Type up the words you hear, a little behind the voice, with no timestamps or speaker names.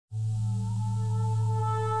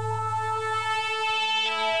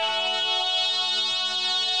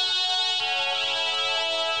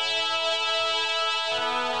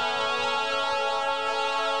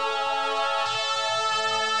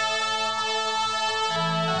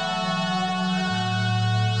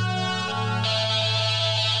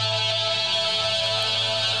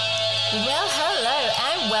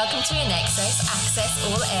welcome to InXS Access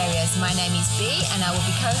All Areas. My name is B and I will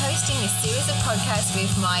be co-hosting this series of podcasts with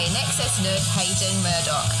my InXS nerd Hayden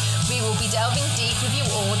Murdoch. We will be delving deep with you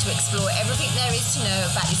all to explore everything there is to know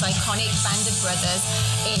about this iconic band of brothers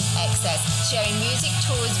InXS, sharing music,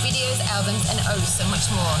 tours, videos, albums and oh so much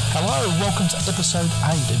more. Hello, welcome to episode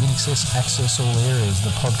 8 of InXS Access All Areas, the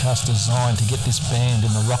podcast designed to get this band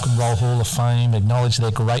in the Rock and Roll Hall of Fame, acknowledge their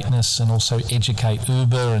greatness and also educate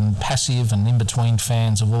Uber and passive and in-between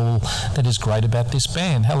fans of all that is great about this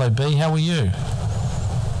band. Hello B, how are you?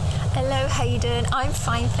 Hello Hayden, I'm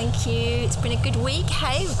fine, thank you. It's been a good week.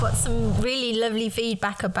 Hey, we've got some really lovely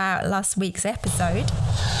feedback about last week's episode.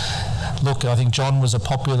 Look, I think John was a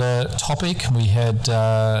popular topic. We had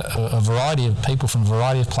a variety of people from a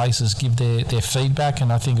variety of places give their feedback,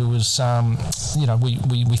 and I think it was,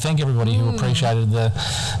 we thank everybody who appreciated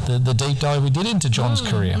the deep dive we did into John's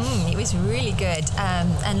career. It was really good,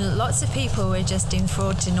 and lots of people were just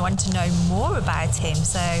enthralled and want to know more about him.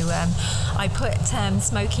 So I put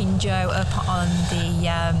Smoking Joe up on the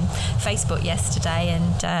Facebook yesterday,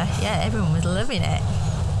 and everyone was loving it.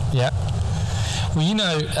 Yeah. Well,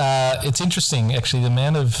 it's interesting, actually, the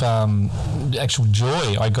amount of actual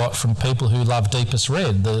joy I got from people who love Deepest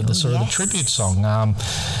Red, the sort of the tribute song.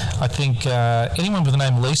 I think anyone with the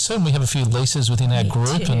name Lisa, and we have a few Lisas within our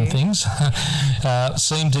group and things,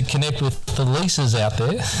 seem to connect with the Lisas out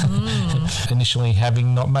there, initially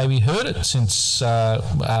having not maybe heard it since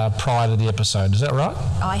prior to the episode. Is that right?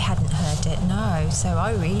 I hadn't heard it, no, so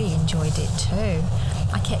I really enjoyed it too.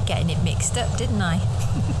 I kept getting it mixed up, didn't I?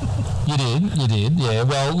 You did, yeah.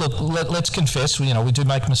 Well, look, let's confess, we do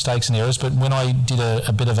make mistakes and errors, but when I did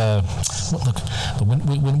a bit of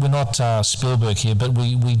we're not Spielberg here, but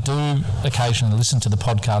we do occasionally listen to the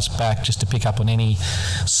podcast back just to pick up on any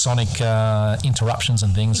sonic interruptions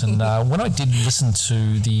and things. And when I did listen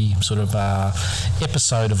to the sort of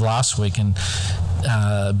episode of last week, and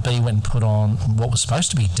B went and put on what was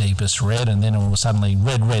supposed to be Deepest Red, and then it was suddenly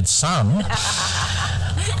Red Sun.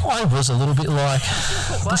 I was a little bit like,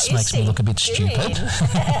 this makes me look a bit stupid.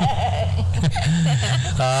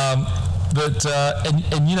 But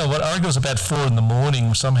you know what? I think it was about 4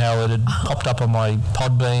 a.m. Somehow it had popped up on my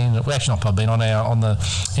Podbean. Well, actually not Podbean, on the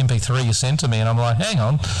MP3 you sent to me, and I'm like, hang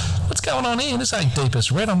on, what's going on here? This ain't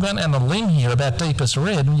Deepest Red. I'm going down the limb here about Deepest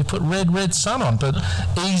Red, and you put Red Sun on. But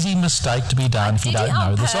easy mistake to be done if you don't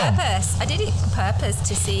know the song. I did it on purpose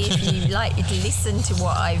to see if you listen to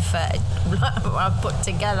what I've put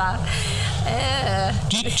together.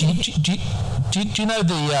 Do you know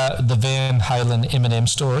the Van Halen Eminem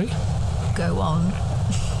story? Go on.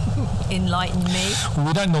 Enlighten me. Well,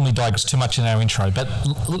 we don't normally digress too much in our intro, but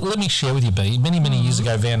let me share with you, B. Many years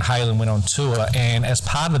ago, Van Halen went on tour, and as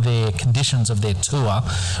part of their conditions of their tour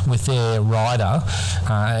with their rider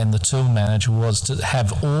and the tour manager was to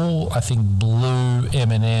have all, I think, blue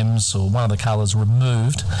M&Ms or one of the colours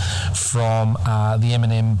removed from the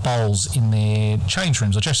M&M bowls in their change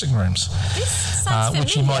rooms or dressing rooms. This sounds familiar,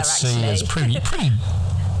 which you might see as pretty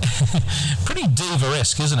pretty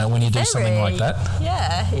diva-esque, isn't it, when you do something like that?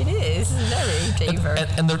 Yeah, it is. Very diva.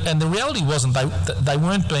 And the reality wasn't they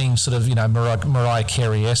weren't being sort of Mariah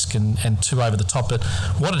Carey-esque and too over the top. But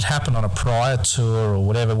what had happened on a prior tour or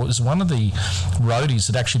whatever was one of the roadies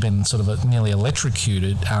had actually been sort of nearly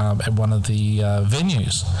electrocuted at one of the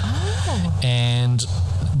venues. Oh. And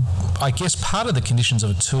I guess part of the conditions of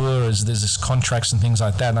a tour is there's this contracts and things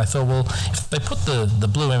like that, and I thought, well, if they put the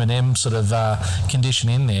blue M&M sort of condition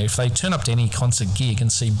in there, if they turn up to any concert gig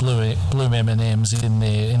and see blue M&Ms in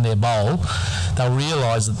their bowl, they'll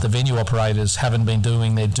realise that the venue operators haven't been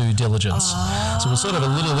doing their due diligence. Oh. So it was sort of a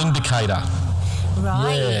little indicator.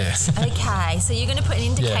 Right. Yeah. Okay. So you're going to put an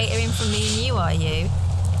indicator in for me and you, are you?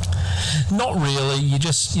 Not really. You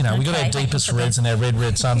just, we got our Deepest Reds and our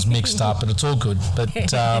Red Suns mixed up, but it's all good. But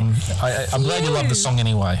I'm glad you love the song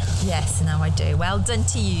anyway. Yes, no, I do. Well done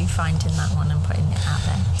to you finding that one and putting it out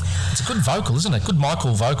there. It's a good vocal, isn't it? Good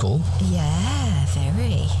Michael vocal. Yeah,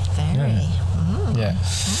 very. Yeah.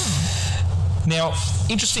 Now,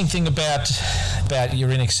 interesting thing about your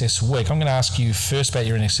InXS week. I'm going to ask you first about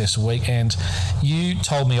your InXS week, and you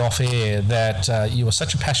told me off air that you were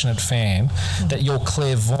such a passionate fan that your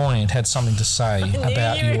clairvoyant had something to say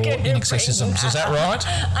about your InXSisms. Is that right?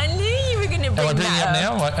 I knew you were going to bring that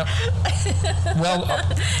up?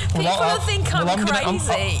 People think I'm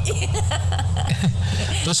crazy.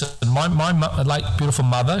 Listen, my late beautiful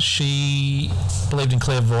mother, she believed in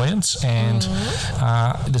clairvoyance, and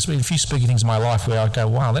there's been a few spooky things in my life where I go,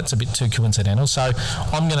 wow, that's a bit too coincidental. So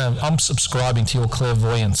I'm subscribing to your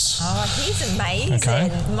clairvoyance. Oh, he's amazing.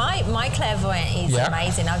 Okay. My clairvoyant is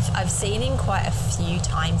amazing. I've seen him quite a few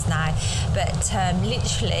times now, but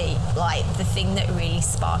literally, like, the thing that really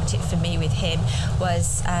sparked it for me with him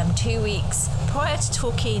was 2 weeks prior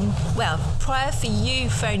to prior for you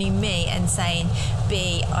phoning me and saying,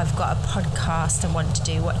 B, I've got a podcast I want to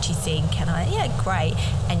do, what do you think? And great.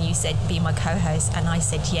 And you said, be my co-host, and I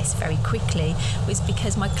said yes very quickly, was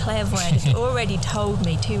because my clairvoyant had already told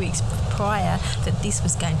me 2 weeks prior that this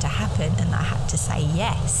was going to happen, and I had to say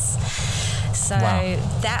yes. So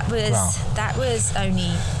that was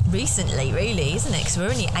only recently, really, isn't it? Because we're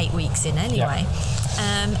only 8 weeks in anyway.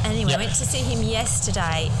 I went to see him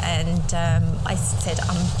yesterday, and I said,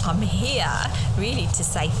 I'm here really to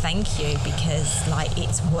say thank you, because like,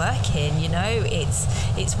 it's working, you know,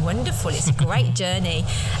 it's wonderful, it's a great journey.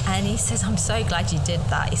 And he says, I'm so glad you did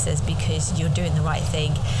that. He says, because you're doing the right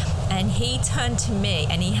thing. And he turned to me,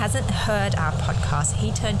 and he hasn't heard our podcast.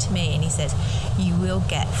 He turned to me and he says, you will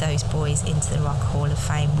get those boys into the Rock Hall of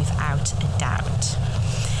Fame without a doubt.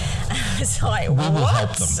 It's like, we will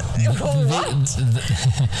help them.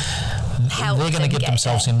 They're going to get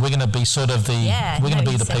themselves in. We're going to be sort of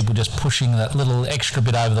the people just pushing that little extra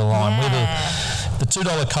bit over the line. Yeah. We're the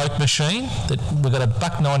 $2 Coke machine that we've got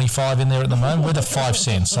 $1.95 in there at the moment. We're the 5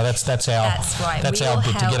 cents. So that's our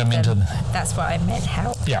bit to get them into. That's what I meant,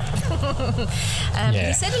 help. Yeah.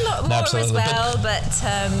 You said a lot more as well, but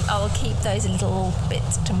I'll keep those little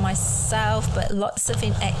bits to myself. But lots of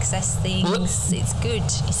in excess things. Well, it's good.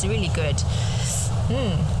 It's really good.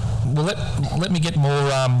 Well, let me get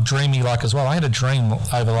more dreamy-like as well. I had a dream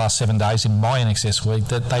over the last 7 days in my NXS week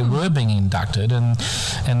that they were being inducted and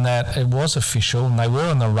that it was official and they were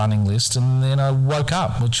on the running list, and then I woke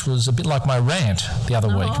up, which was a bit like my rant the other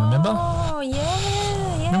week, remember? Oh,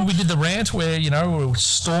 yeah. Remember we did the rant where, you know, we were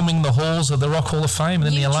storming the halls of the Rock Hall of Fame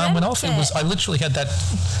and then the alarm went off? I literally had that,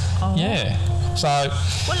 So,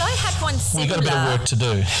 well, I had one similar. We've got a bit of work to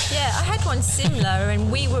do. Yeah, I had one similar, and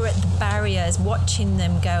we were at the barriers watching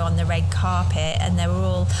them go on the red carpet, and they were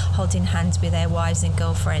all holding hands with their wives and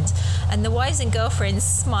girlfriends. And the wives and girlfriends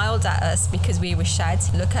smiled at us because we were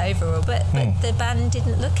shouting, look over, but the band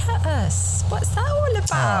didn't look at us. What's that all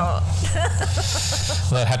about? Oh.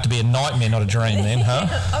 Well, that had to be a nightmare, not a dream then, huh?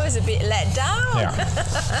 I was a bit let down.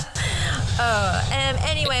 Yeah.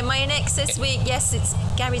 Anyway, my next this week, yes, it's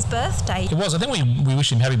Gary's birthday. It was. I think we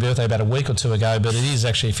wished him happy birthday about a week or two ago, but it is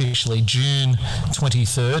actually officially June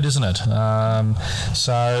 23rd, isn't it?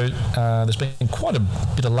 So there's been quite a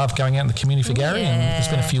bit of love going out in the community for Gary, and there's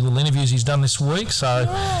been a few little interviews he's done this week. So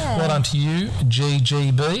well done to you,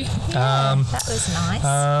 GGB. That was nice.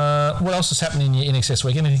 What else is happening in your NXS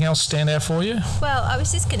week? Anything else stand out for you? Well, I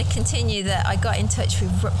was just going to continue that I got in touch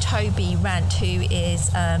with Toby Rant, who is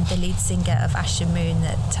the lead singer of Ash and Moon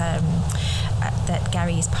that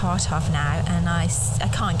Gary is part of now, and I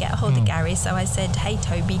can't get a hold of Gary, so I said, hey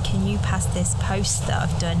Toby, can you pass this post that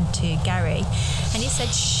I've done to Gary? And he said,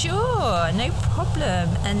 sure, no problem.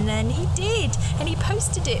 And then he did, and he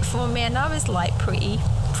posted it for me, and I was like pretty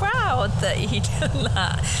proud that he'd done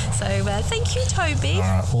that. So thank you, Toby. All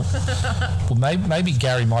right, well maybe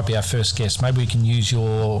Gary might be our first guest. Maybe we can use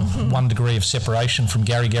your 1 degree of separation from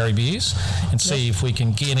Gary Beers and see if we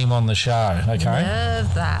can get him on the show. Okay,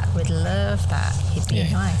 love that. Would love that. He'd be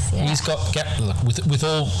nice. Yeah, he's got, with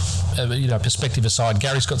all perspective aside,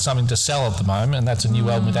 Gary's got something to sell at the moment, and that's a new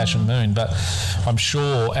album with Ash and Moon. But I'm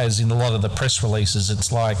sure, as in a lot of the press releases,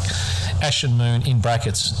 it's like Ash and Moon in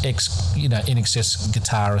brackets NXS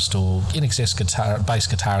guitarist or NXS bass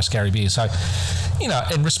guitarist Gary Beers. So,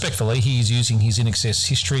 and respectfully, he's using his NXS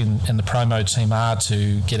history and the promo team are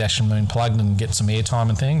to get Ash and Moon plugged and get some airtime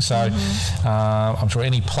and things. So I'm sure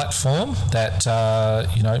any platform that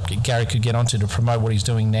Gary could get onto to promote what he's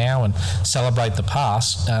doing now and celebrate the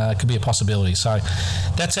past could be a possibility. So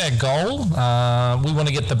that's our goal. We want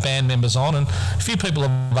to get the band members on, and a few people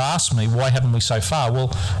have asked me, why haven't we so far?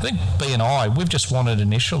 Well, I think B and I, we've just wanted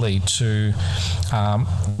initially to,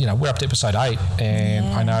 we're up to episode 8, and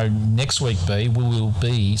I know next week, B, we will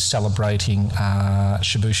be celebrating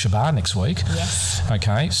Shabu Shabar next week. Yes.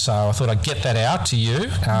 Okay, so I thought I'd get that out to you,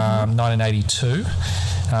 1982.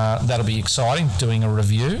 That'll be exciting, doing a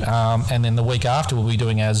review. And then the week after, we'll be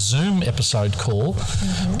doing our Zoom episode call.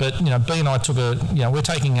 But, B and I took we're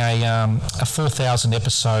taking a 4,000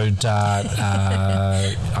 episode,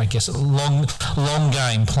 I guess, long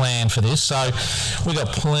game plan for this. So we've got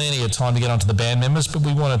plenty of time to get onto the band members, but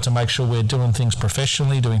we wanted to make sure we're doing things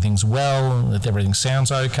professionally, doing things well, that everything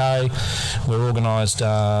sounds okay. We're organised,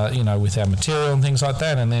 with our material and things like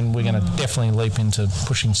that, and then we're going to definitely leap into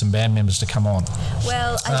pushing some band members to come on.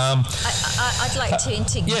 Well, I'd like to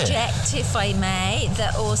interject, if I may,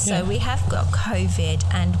 that also we have got COVID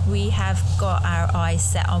and we have got our eyes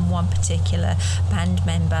set on one particular band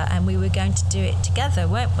member, and we were going to do it together,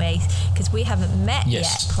 weren't we? Because we haven't met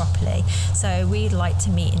yet properly. So we'd like to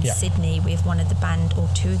meet in Sydney with one of the band or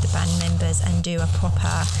two of the band members and do a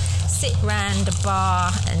proper sit round a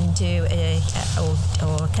bar and do a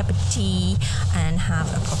cup of tea and have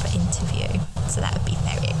a proper interview. So that would be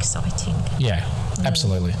very exciting. Yeah,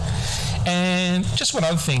 absolutely. And just one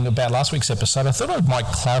other thing about last week's episode, I thought I might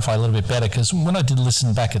clarify a little bit better, because when I did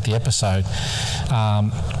listen back at the episode,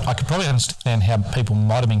 I could probably understand how people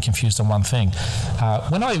might have been confused on one thing.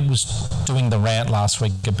 When I was doing the rant last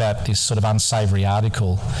week about this sort of unsavoury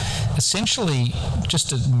article, essentially, just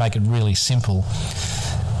to make it really simple,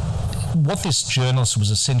 what this journalist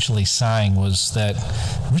was essentially saying was that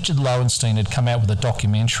Richard Lowenstein had come out with a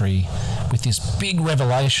documentary with this big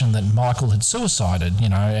revelation that Michael had suicided,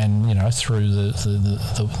 through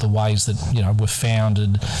the ways that were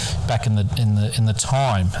founded back in the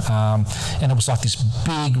time, and it was like this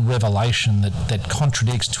big revelation that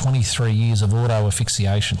contradicts 23 years of auto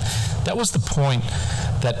asphyxiation. That was the point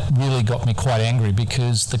that really got me quite angry,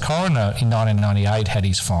 because the coroner in 1998 had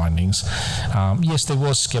his findings. Yes, there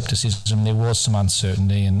was scepticism, there was some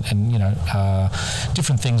uncertainty, and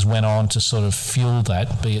different things went on to sort of fuel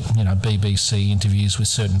that, be it BBC interviews with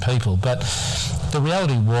certain people. But the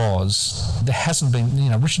reality was there hasn't been,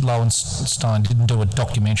 Richard Lowenstein didn't do a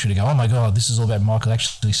documentary to go, oh my God, this is all about Michael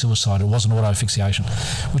actually suicide. It wasn't auto asphyxiation,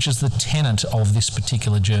 which is the tenet of this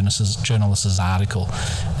particular journalist's article.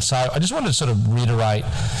 So I just wanted to sort of reiterate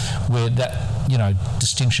where that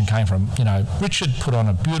distinction came from. Richard put on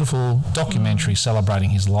a beautiful documentary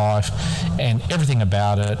celebrating his life and everything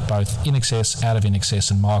about it, both INXS, out of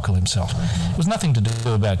INXS, and Michael himself. It was nothing to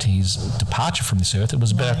do about his departure from this earth. It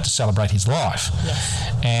was about to celebrate his life.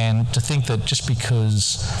 Yes. And to think that just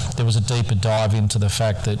because there was a deeper dive into the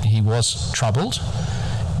fact that he was troubled,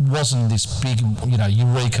 wasn't this big,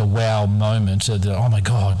 eureka wow moment that, oh my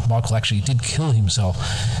God, Michael actually did kill himself,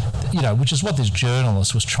 which is what this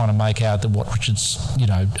journalist was trying to make out that what Richard's,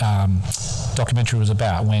 documentary was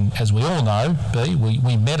about. When, as we all know,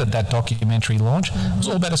 we met at that documentary launch. It was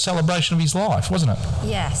all about a celebration of his life, wasn't it?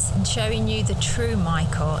 Yes, and showing you the true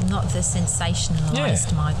Michael, not the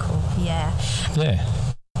sensationalised Michael. Yeah. Yeah.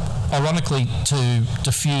 Ironically, to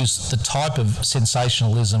diffuse the type of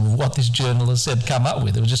sensationalism of what this journalist had come up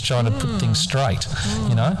with. It was just trying to put things straight,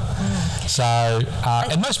 So,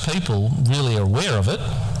 and most people really are aware of it,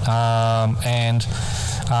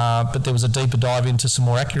 but there was a deeper dive into some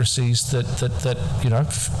more accuracies that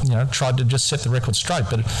tried to just set the record straight.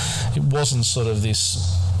 But it wasn't sort of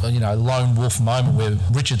this lone wolf moment where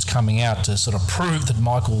Richard's coming out to sort of prove that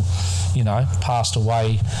Michael, passed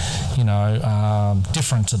away,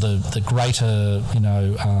 different to the greater,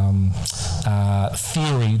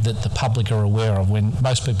 theory that the public are aware of, when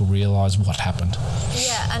most people realise what happened.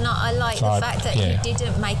 Yeah, and I like the fact that he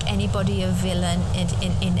didn't make anybody a villain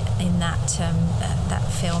in that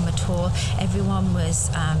film at all. Everyone was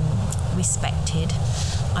respected.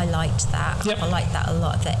 I liked that. Yep. I liked that a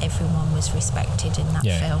lot, that everyone was respected in that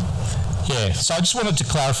film. Yeah, so I just wanted to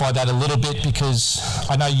clarify that a little bit, because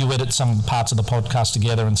I know you edit some parts of the podcast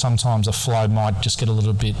together, and sometimes a flow might just get a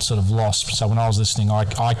little bit sort of lost. So when I was listening,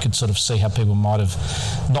 I could sort of see how people might have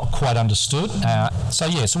not quite understood. So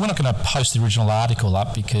we're not going to post the original article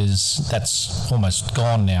up because that's almost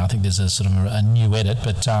gone now. I think there's a sort of a new edit.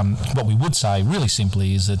 But what we would say really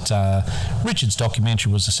simply is that Richard's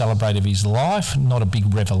documentary was a celebration of his life, not a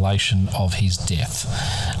big revelation of his death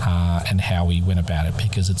and how he went about it,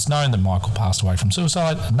 because it's known that Michael passed away from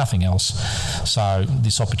suicide, nothing else. So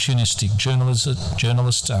this opportunistic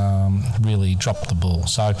journalist really dropped the ball.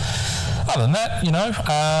 So other than that,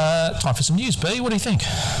 time for some news. B, what do you think?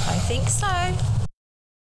 I think so.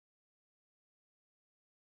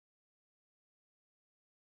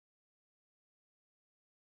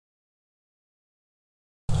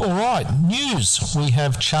 All right, news. We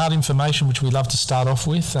have chart information, which we love to start off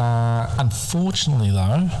with. Unfortunately,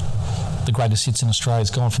 though, the greatest hits in Australia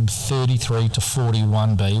has gone from 33 to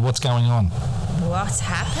 41, B. What's going on? What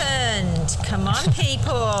happened? Come on,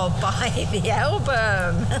 people, buy the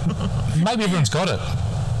album. Maybe everyone's got it.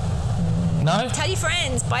 No? Tell your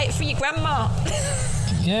friends, buy it for your grandma.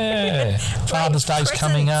 Yeah. Father's Day's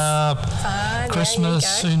coming up.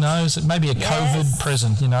 Christmas, who knows? It may be a COVID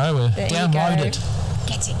present, download it.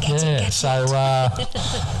 Get it. So,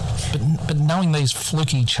 but knowing these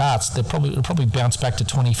fluky charts, it'll probably bounce back to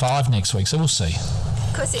 25 next week, so we'll see.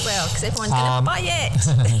 Of course it will, because everyone's going to buy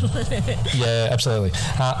it. Yeah, absolutely.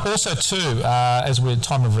 Also, too, as we're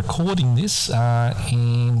time of recording this,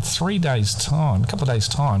 in 3 days' time, a couple of days'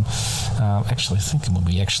 time, actually, I think when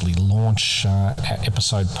we actually launch our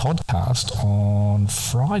episode podcast on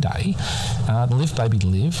Friday, Live Baby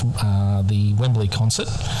Live, the Wembley concert,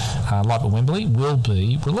 Live at Wembley, will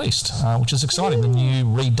be released, which is exciting. The new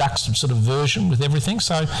Redux sort of version with everything.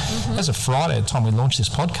 So, as of Friday, at the time we launch this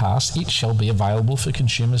podcast, it shall be available for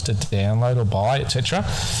consumers to download or buy, etc.,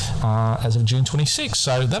 as of June 26th.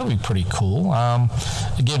 So that'll be pretty cool.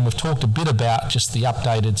 Again, we've talked a bit about just the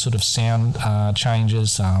updated sort of sound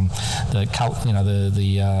changes, the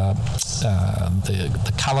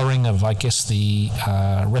colouring of, I guess, the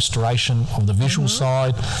restoration of the visual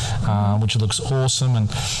side, which looks awesome. And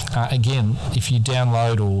again, if you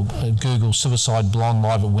download or Google Suicide Blonde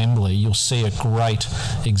Live at Wembley, you'll see a great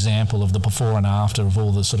example of the before and after of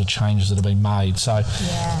all the sort of changes that have been made. So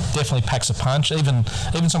definitely packs a punch. Even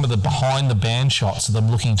some of the behind the band shots of them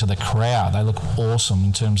looking into the crowd, they look awesome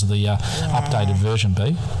in terms of the updated version,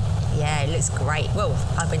 B. Yeah, it looks great. Well,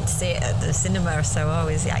 I went to see it at the cinema, so I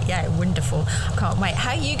was wonderful. I can't wait.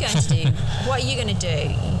 How are you going to do? What are you going to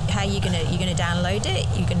do? How are you going to download it?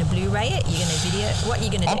 You're going to Blu-ray it? You're going to video? What are you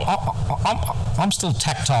going to do? I'm still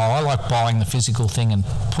tactile. I like buying the physical thing and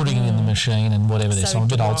putting it in the machine and whatever. So I'm a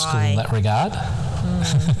bit old school in that regard.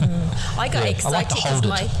 I got excited. I like to hold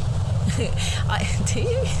it. Do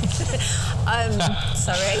you?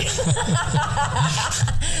 Sorry.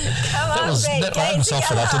 I myself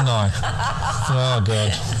for that, didn't I? Oh,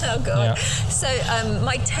 God. Oh, God. Yeah. So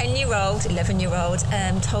my 10-year-old, 11-year-old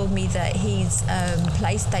told me that his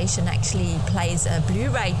PlayStation actually plays a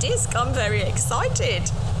Blu-ray disc. I'm very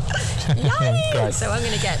excited. Yay! So I'm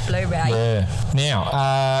going to get Blu-ray. Yeah. Now,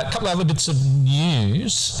 a couple of other bits of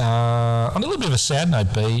news. On a little bit of a sad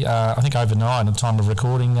note, B, I think overnight at the time of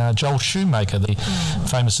recording, Joel Schumacher, the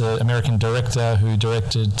famous American director who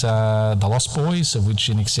directed The Lost Boys, of which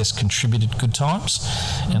In Excess contributed Good Times,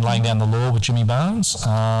 and Laying Down the Law with Jimmy Barnes,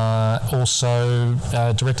 also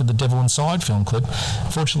directed the Devil Inside film clip.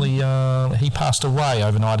 Unfortunately, he passed away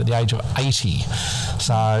overnight at the age of 80.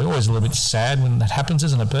 So always a little bit sad when that happens,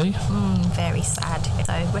 isn't it, B? Very sad.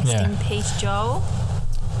 So rest in peace, Joel.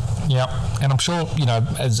 Yeah, and I'm sure,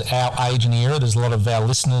 as our age and era, there's a lot of our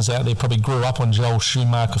listeners out there probably grew up on Joel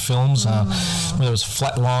Schumacher films, whether it was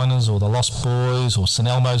Flatliners or The Lost Boys or St.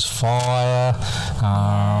 Elmo's Fire.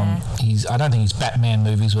 I don't think his Batman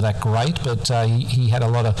movies were that great, but he had a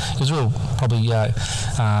lot of, his real probably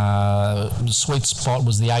sweet spot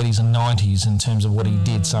was the 80s and 90s in terms of what he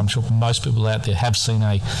did. So I'm sure most people out there have seen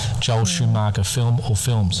a Joel Schumacher film or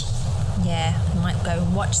films. Yeah, I might go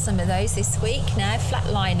and watch some of those this week now.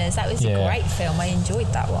 Flatliners, that was a great film. I enjoyed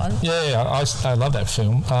that one. Yeah, I love that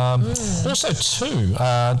film. Also, too,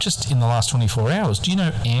 just in the last 24 hours, do you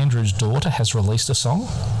know Andrew's daughter has released a song?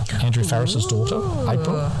 Andrew Farris's daughter,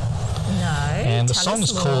 April. No. And the song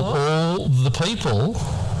is called All the People,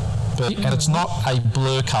 and it's not a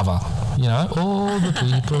Blur cover. All the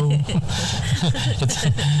people.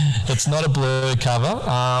 It's not a Blur cover,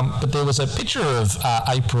 but there was a picture of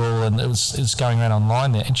April, and it's going around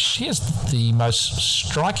online there, and she has the most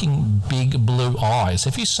striking big blue eyes.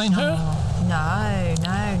 Have you seen her? No.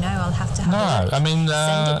 I'll have to have a look. I mean,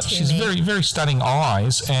 she's very, very stunning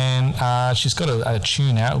eyes, and she's got a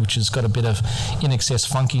tune out which has got a bit of In Excess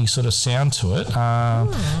funky sort of sound to it.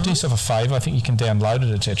 Do yourself a favour. I think you can download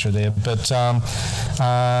it, etc. there. But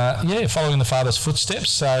following the father's footsteps.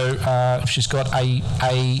 So if she's got a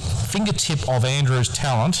fingertip of Andrew's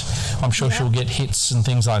talent, I'm sure she'll get hits and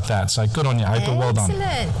things like that. So good on you, April. Well done.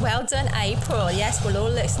 Excellent. Well done, April. Yes, we'll all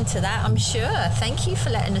listen to that, I'm sure. Thank you for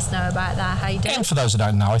letting us know about that, Hayden. And for those who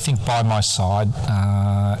don't know, I think By My Side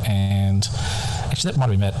and actually that might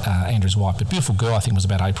have been about Andrew's wife, but Beautiful Girl I think was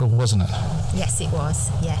about April, wasn't it? Yes, it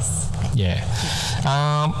was. Yes. Yeah.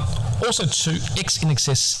 Also to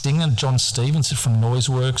ex-INXS singer John Stevens from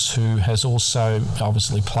Noiseworks, who has also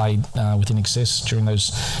obviously played with INXS during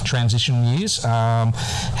those transition years,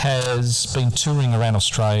 has been touring around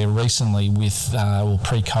Australia recently with,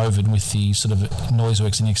 pre-COVID, with the sort of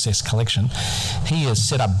Noiseworks INXS collection. He has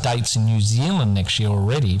set up dates in New Zealand next year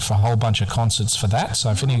already for a whole bunch of concerts for that. So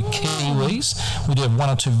if any Kiwis, we do have one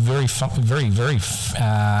or two very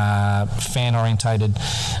fan-orientated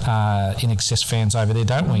INXS fans over there,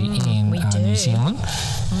 don't we, in New Zealand?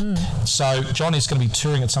 So John is going to be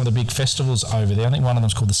touring at some of the big festivals over there. I think one of them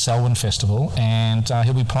is called the Selwyn Festival, and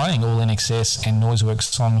he'll be playing all INXS and Noiseworks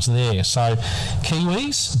songs there. So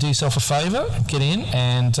Kiwis, do yourself a favour, get in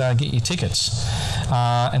and get your tickets.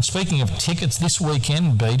 And speaking of tickets, this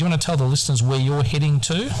weekend, B, do you want to tell the listeners where you're heading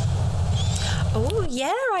to? Oh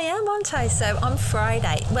yeah, I am, aren't I? So on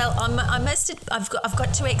Friday. Well, I've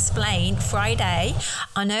got to explain. Friday.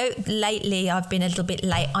 I know lately I've been a little bit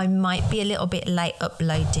late. I might be a little bit late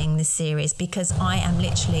uploading the series because I am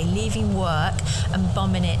literally leaving work and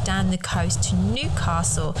bombing it down the coast to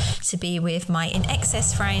Newcastle to be with my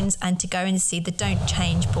INXS friends and to go and see the Don't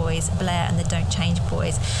Change Boys, Blair and the Don't Change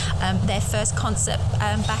Boys, their first concert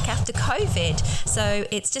back after COVID. So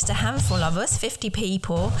it's just a handful of us, 50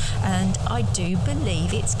 people, and I do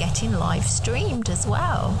believe it's getting live streamed as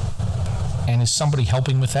well. And is somebody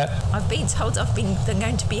helping with that? I've been told they're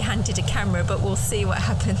going to be handed a camera, but we'll see what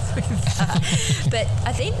happens with that. But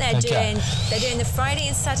I think they're doing the Friday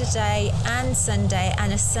and Saturday and Sunday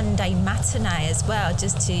and a Sunday matinee as well,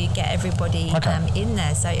 just to get everybody in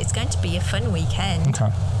there. So it's going to be a fun weekend.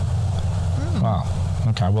 Okay. Wow.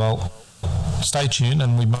 Okay. Well, stay tuned,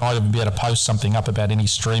 and we might even be able to post something up about any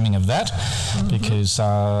streaming of that, because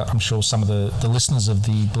I'm sure some of the listeners of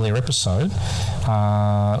the Blair episode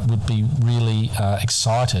would be really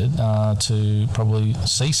excited to probably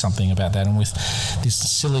see something about that. And with this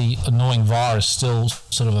silly, annoying virus still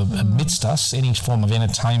sort of amidst us, any form of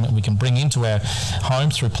entertainment we can bring into our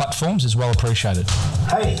home through platforms is well appreciated.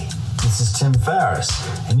 Hey, this is Tim Farris,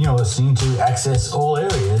 and you're listening to Access All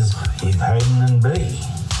Areas with Hayden and B.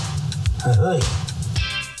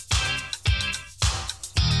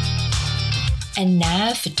 And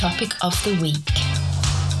now for topic of the week.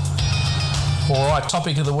 All right,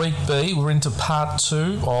 topic of the week, B. We're into part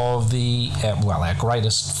 2 of our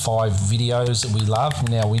greatest 5 videos that we love.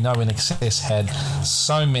 Now, we know INXS had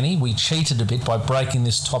so many. We cheated a bit by breaking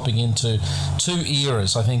this topic into 2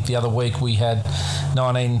 eras. I think the other week we had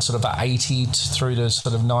 1980 through to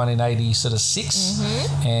sort of 1986,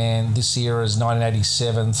 and this era is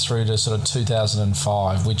 1987 through to sort of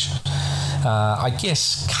 2005, which I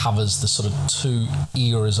guess covers the sort of 2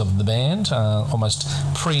 eras of the band, almost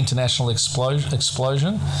pre-international explosion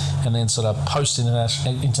and then sort of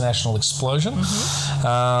post-international explosion.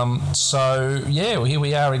 So, yeah, here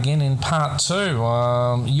we are again in part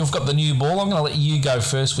 2. You've got the new ball. I'm going to let you go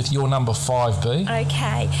first with your number 5, B.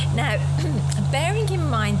 Okay. Now, bearing in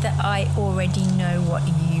mind that I already know what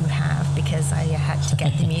you have because I had to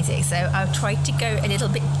get the music, so I'll try to go a little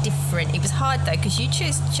bit different. It was hard, though, because you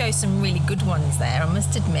chose some really good ones there, I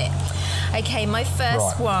must admit. Okay, my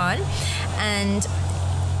first one, and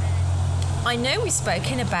I know we've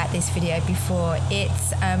spoken about this video before.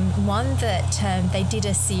 It's one that they did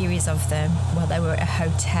a series of them while they were at a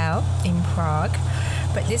hotel in Prague.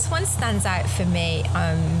 But this one stands out for me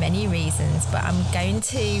on many reasons, but I'm going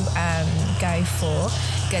to go for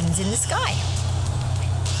Guns in the Sky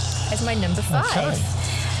as my number 5. Okay.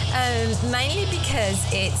 Mainly because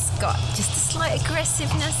it's got just a slight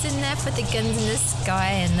aggressiveness in there for the Guns in the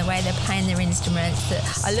Sky and the way they're playing their instruments.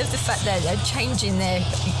 I love the fact that they're changing their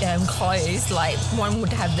clothes. Like one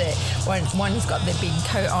would have one's got the big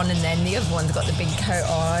coat on and then the other one's got the big coat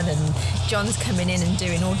on, and John's coming in and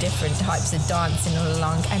doing all different types of dancing all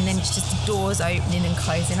along, and then it's just the doors opening and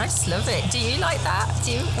closing. I just love it. Do you like that?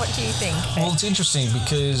 What do you think? Well, it's interesting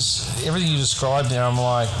because everything you described there, I'm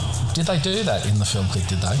like, did they do that in the film clip?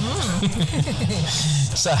 Did they?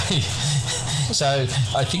 So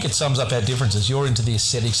I think it sums up our differences. You're into the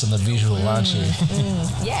aesthetics and the visual, aren't you?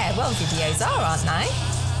 Yeah, well, videos are, aren't they?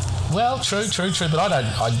 Well, true. But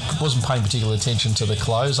I wasn't paying particular attention to the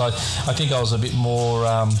clothes. I think I was a bit more.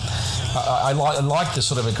 I like the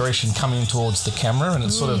sort of aggression coming towards the camera, and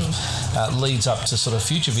it sort of leads up to sort of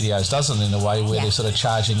future videos, doesn't it? In a way where they're sort of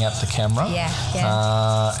charging at the camera. Yeah.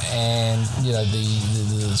 And you know the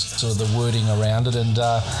sort of the wording around it, and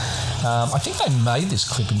I think they made this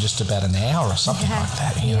clip in just about an hour or something like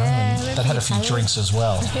that. You know, and they had a few drinks as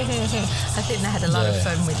well. I think they had a lot of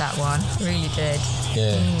fun with that one. Really did.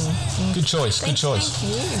 Yeah. Good choice. Thank you.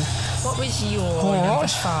 What was your number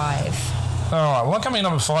 5? All right, well, coming in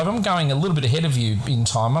number 5, I'm going a little bit ahead of you in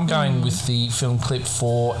time. I'm going with the film clip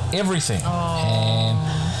for Everything. And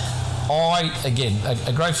again,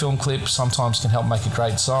 a great film clip sometimes can help make a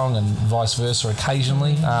great song and vice versa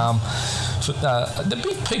occasionally. The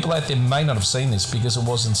big people out there may not have seen this because it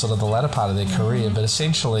wasn't sort of the latter part of their career, but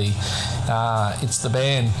essentially it's the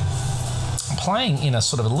band playing in a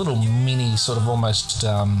sort of a little mini sort of almost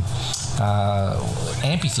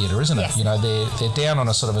amphitheatre, isn't it? Yes. You know, they're down on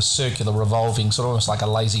a sort of a circular revolving, sort of almost like a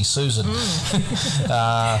lazy Susan.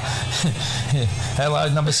 Hello,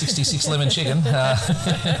 number 66 lemon chicken.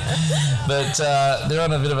 But they're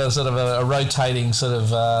on a bit of a sort of a rotating sort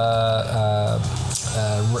of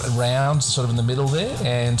round, sort of in the middle there,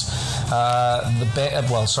 and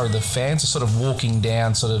the fans are sort of walking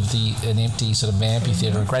down sort of an empty sort of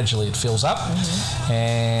amphitheatre, and gradually it fills up,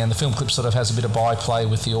 and the film clip sort of has a bit of byplay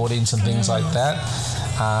with the audience and things like that.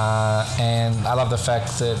 And I love the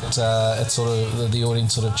fact that it's sort of the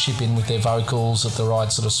audience sort of chip in with their vocals at the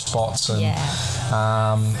right sort of spots, and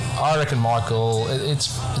I reckon Michael.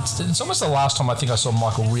 It's almost the last time I think I saw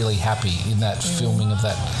Michael really happy in that filming of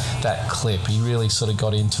that clip. He really sort of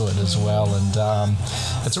got into it as well, and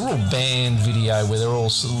it's a real band video where they're all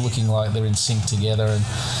sort of looking like they're in sync together. And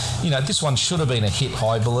you know, this one should have been a hit,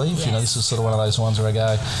 I believe. Yes. You know, this is sort of one of those ones where I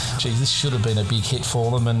go, geez, this should have been a big hit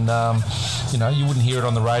for them. And, you know, you wouldn't hear it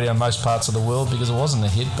on the radio in most parts of the world because it wasn't a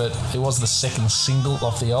hit, but it was the second single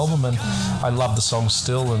off the album. And I love the song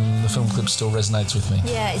still, and the film clip still resonates with me.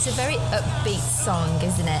 Yeah, it's a very upbeat song,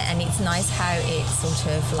 isn't it? And it's nice how it sort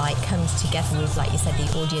of like comes together with, like you said, the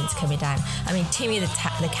audience coming down. I mean, Timmy the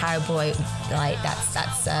Cowboy, like that's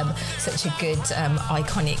such a good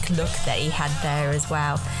iconic look that he had there as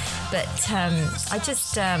well. But I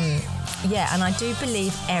just, and I do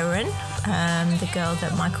believe Erin, the girl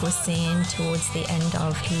that Michael was seeing towards the end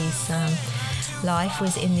of his life,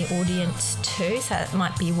 was in the audience too. So that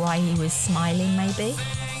might be why he was smiling, maybe.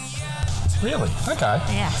 Really? Okay.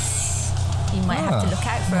 Yes. You might have to look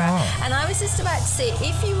out for her. And I was just about to say,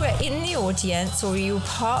 if you were in the audience or you were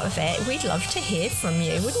part of it, we'd love to hear from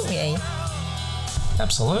you, wouldn't we?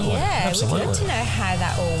 Absolutely. Yeah, absolutely. We'd love to know how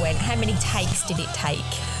that all went. How many takes did it take?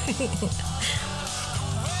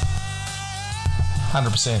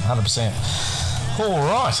 100%. All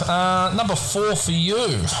right, number 4 for you.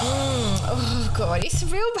 Oh God, it's a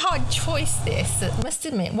real hard choice. This, I must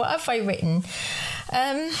admit. What have I written?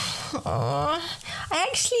 I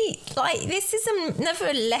actually this is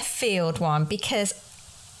another left field one because,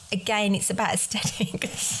 again, it's about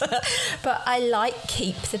aesthetics. But I like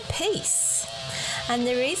Keep the Peace. And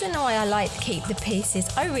the reason why I like Keep the Peace is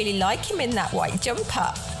I really like him in that white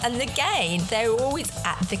jumper. And again, they're always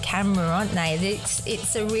at the camera, aren't they?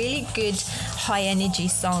 It's a really good high energy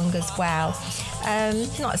song as well.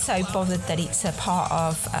 Not so bothered that it's a part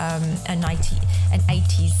of an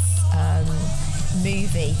 80s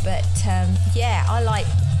movie, but I like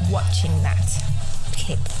watching that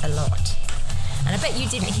clip a lot. And I bet you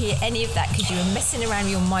didn't hear any of that because you were messing around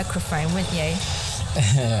with your microphone, weren't you?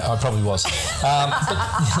 I probably was. I'm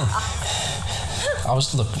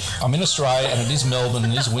in Australia and it is Melbourne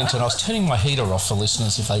and it is winter, and I was turning my heater off for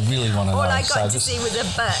listeners if they really want to know. All I got to see was a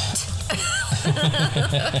butt.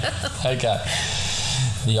 Okay.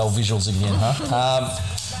 The old visuals again, huh?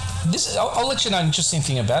 I'll let you know an interesting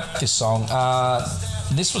thing about this song.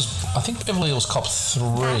 This was, I think, Beverly Hills Cop 3.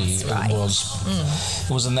 That's right. It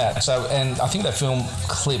was in that. So, and I think that film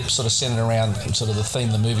clip sort of centered around sort of the theme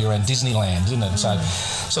of the movie around Disneyland, didn't it? So,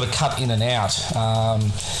 sort of cut in and out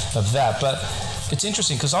of that. But it's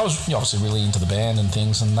interesting because I was obviously really into the band and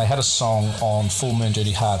things, and they had a song on Full Moon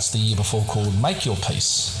Dirty Hearts the year before called Make Your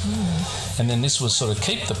Peace. And then this was sort of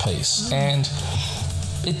Keep the Peace. And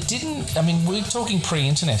it didn't, I mean, we're talking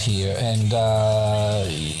pre-internet here, and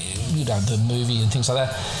the movie and things like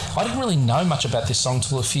that. I didn't really know much about this song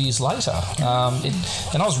till a few years later.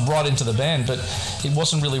 And I was right into the band, but it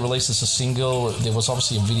wasn't really released as a single. There was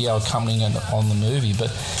obviously a video accompanying it on the movie, but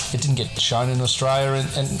it didn't get shown in Australia.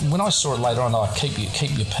 And when I saw it later on, like keep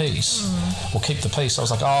your peace or Keep the Peace, I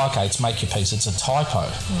was like, oh, okay, it's Make Your Peace. It's a typo.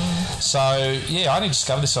 So yeah, I only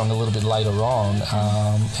discovered this song a little bit later on,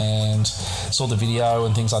 and saw the video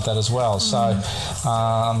and things like that as well. So,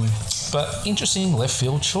 but interesting left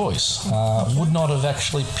field choice. Would not have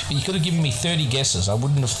actually. You could have given me 30 guesses. I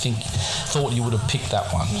wouldn't have thought you would have picked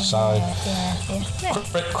that one. So,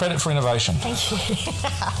 credit for innovation. Thank you.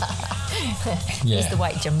 Yeah. It's the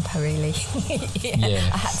white jumper, really. Yeah.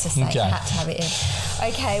 I had to say. Okay. I had to have it in.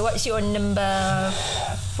 Okay, what's your number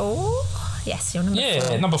 4? Yes, your number 4.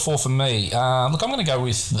 Yeah, number 4 for me. Look, I'm going to go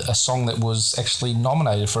with a song that was actually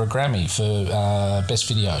nominated for a Grammy for Best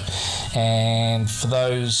Video. And for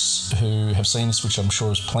those who have seen this, which I'm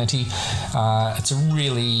sure is plenty, it's a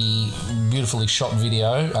really beautifully shot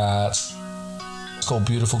video. It's called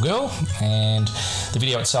Beautiful Girl, and the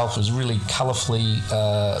video itself was really colourfully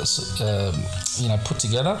put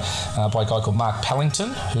together by a guy called Mark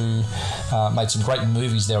Pellington, who made some great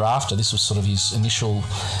movies thereafter. This was sort of his initial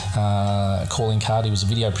calling card. He was a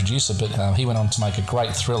video producer, but he went on to make a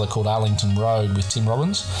great thriller called Arlington Road with Tim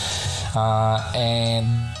Robbins, and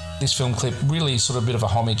this film clip really sort of a bit of a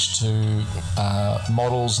homage to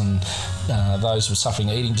models and those who were suffering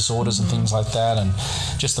eating disorders and things like that, and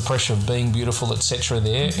just the pressure of being beautiful, etc.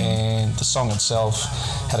 there. And the song itself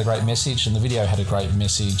had a great message, and the video had a great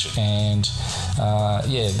message. And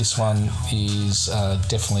this one is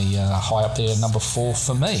definitely high up there, number 4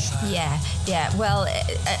 for me. Yeah. Well,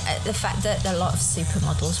 the fact that a lot of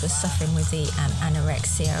supermodels were suffering with the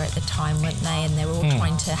anorexia at the time, weren't they? And they were all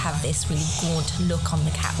trying to have this really gaunt look on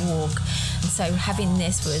the catwalk. And so having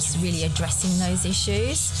this was really addressing those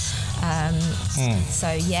issues.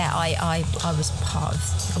 So yeah, I was part of.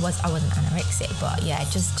 I wasn't anorexic, but yeah,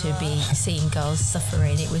 just to be seeing girls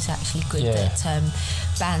suffering, it was actually good that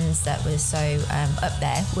bands that were so up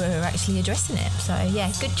there were actually addressing it. So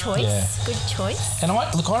yeah, good choice. Yeah. Good choice. And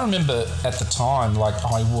I remember at the time, like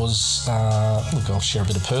I was, I'll share a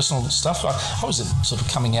bit of personal stuff. I was sort of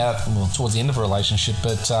coming out towards the end of a relationship,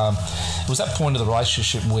 but it was that point of the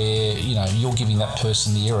relationship where you're giving that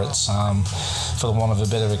person the irrits, for the want of a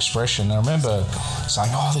better expression. And I remember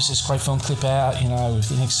saying, "Oh, there's this great film clip out, with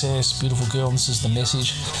INXS, Beautiful Girl, and this is the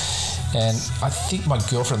message." And I think my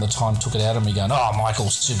girlfriend at the time took it out of me, going, "Oh, Michael,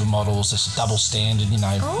 supermodels, this is double standard,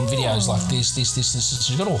 videos like this.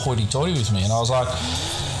 She got all hoity-toity with me," and I was like,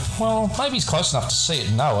 well, maybe he's close enough to see it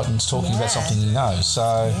and know it, and it's talking about something he knows.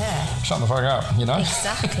 So shut the fuck up,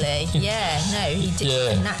 Exactly. He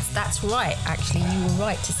did, and that's right. Actually, you were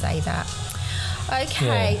right to say that.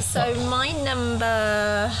 Okay, so my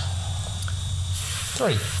number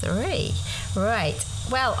 3. Right.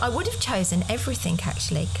 Well, I would have chosen Everything,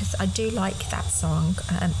 actually, because I do like that song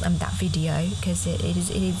and that video, because it is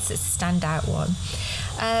a standout one.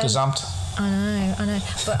 Gazumped. I know.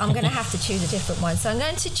 But I'm going to have to choose a different one. So I'm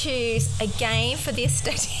going to choose, again, for the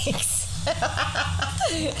aesthetics.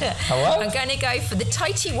 Hello? I'm going to go for the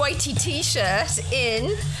tighty whitey t-shirt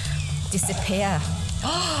in Disappear.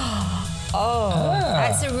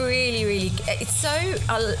 That's a really, really... It's so...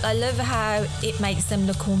 I love how it makes them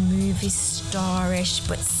look all movie starish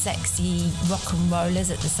but sexy rock and rollers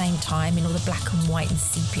at the same time, in all the black and white and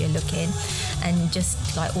sepia looking, and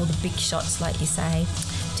just like all the big shots, like you say,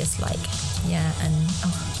 just like,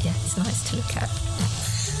 it's nice to look at.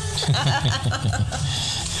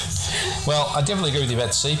 Well, I definitely agree with you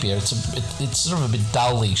about sepia. It's sort of a bit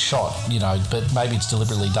dully shot, but maybe it's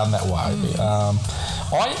deliberately done that way.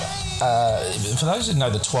 For those who know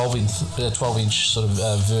the 12-inch sort of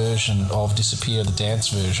version of Disappear, the dance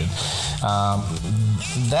version, I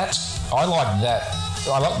like that.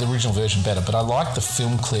 I like the original version better, but I like the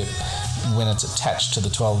film clip when it's attached to the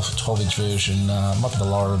 12-inch version. Might be the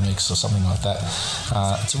Laura mix or something like that.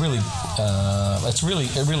 It's a really good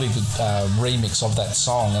remix of that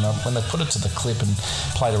song, and when they put it to the clip and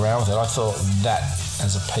played around with it, I thought that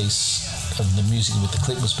as a piece of the music with the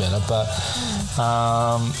clip was better. But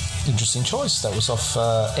interesting choice. That was off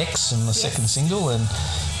X in the second single, and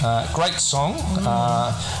great song.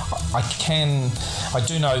 I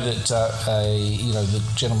do know that the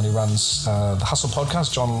gentleman who runs the Hustle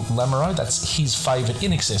podcast, John Lamoureux, that's his favourite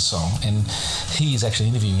INXS song, and he's actually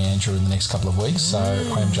interviewing Andrew in the next couple of weeks, so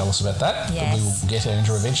I am jealous about that. Yes. But we will get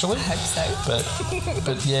Andrew eventually. I hope so.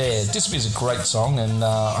 But yeah, Disappear is a great song, and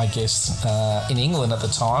I guess in England at the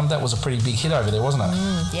time that was a pretty big hit over there, wasn't it?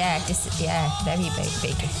 Very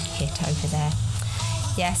big hit over there.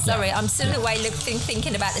 Yeah, sorry, I'm still away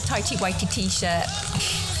thinking about the tighty whitey t-shirt.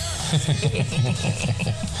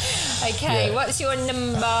 Okay, what's your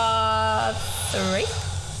number 3?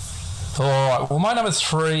 All right, well, my number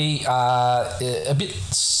 3, a bit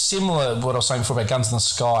similar to what I was saying before about Guns in the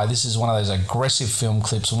Sky. This is one of those aggressive film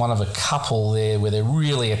clips, one of a couple there where they're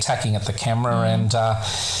really attacking at the camera. And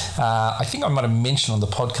I think I might have mentioned on the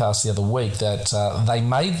podcast the other week that they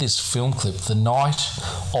made this film clip the night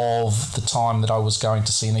of the time that I was going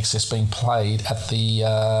to see INXS being played at the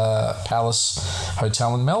Palace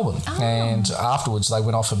Hotel in Melbourne. And afterwards they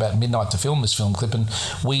went off about midnight to film this film clip, and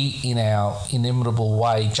we, in our inimitable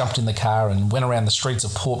way, jumped in the car and went around the streets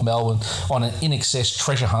of Port Melbourne on an INXS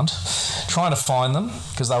treasure hunt around trying to find them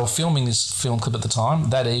because they were filming this film clip at the time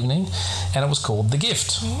that evening, and it was called The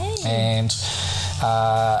Gift. And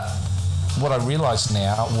what I realised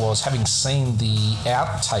now was, having seen the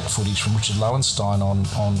outtake footage from Richard Lowenstein on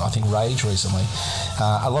I think Rage recently,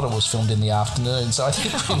 a lot of it was filmed in the afternoon, so I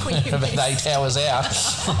think we were about 8 hours out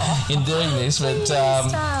in doing this. But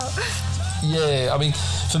yeah, I mean,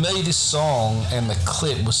 for me, this song and the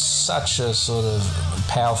clip was such a sort of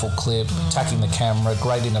powerful clip, attacking the camera,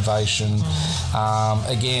 great innovation.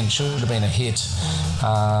 Again, should have been a hit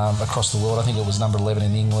across the world. I think it was number 11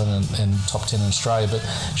 in England and top 10 in Australia, but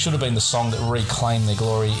should have been the song that reclaimed their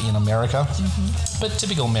glory in America. But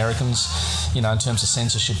typical Americans, you know, in terms of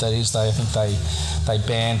censorship, that is, I think they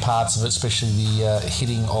ban parts of it, especially the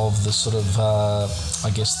hitting of the sort of, I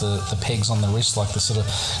guess, the pegs on the wrist, like the sort of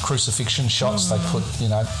crucifixion shots. They put, you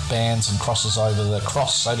know, bands and crosses over the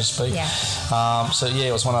cross, so to speak. So yeah,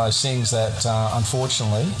 it was one of those things that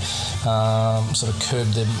unfortunately sort of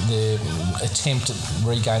curbed their attempt at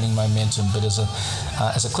regaining momentum. But as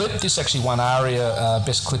a clip, this actually won ARIA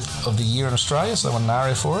Best Clip of the Year in Australia, so they won an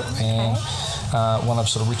ARIA for it, and one of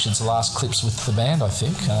sort of Richard's last clips with the band, I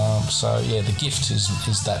think. So yeah, The Gift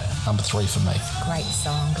is that number 3 for me. Great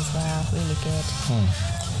song as well, really good.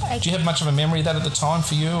 Do you have much of a memory of that at the time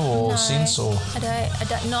for you, or since, or? I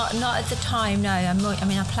don't. Not at the time. No, I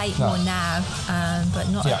mean, I play it more now, but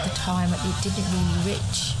not at the time. It didn't really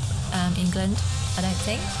reach England, I don't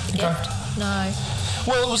think. The Gift. No.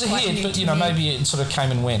 Well, it was a hit, but you know, maybe it sort of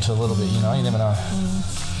came and went a little bit. You know, you never know.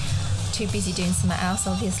 Too busy doing something else,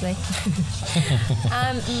 obviously.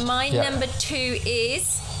 My number 2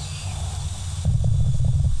 is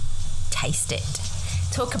Taste It.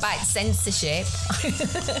 Talk about censorship.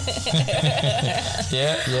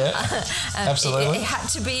 Absolutely. It had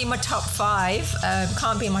to be my top 5.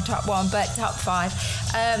 Can't be my top 1, but top 5.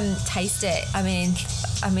 Taste It. I mean,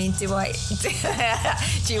 do you want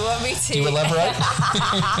me to? Do you elaborate?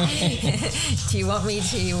 Do you want me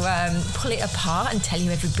to pull it apart and tell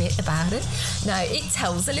you every bit about it? No, it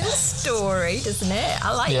tells a little story, doesn't it?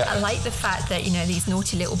 I like the fact that, you know, these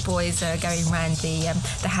naughty little boys are going around the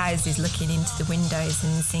houses, looking into the windows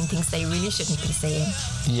and seeing things they really shouldn't be seeing.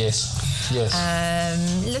 Yes.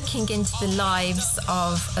 Looking into the lives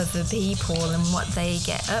of other people and what they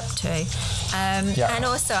get up to. And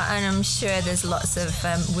also, and I'm sure there's lots of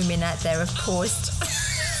women out there have paused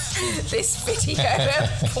this video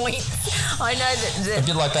at points. I know that a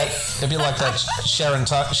bit like that Sharon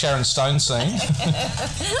Stone scene.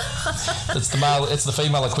 It's the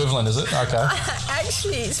female equivalent, is it? Okay.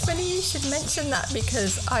 Actually, it's funny you should mention that,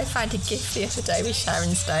 because I found a GIF the other day with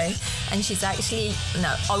Sharon Stone, and she's actually,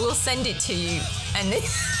 no, I will send it to you, and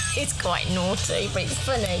it's quite naughty, but it's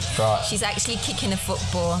funny. Right. She's actually kicking a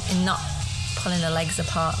football and not pulling her legs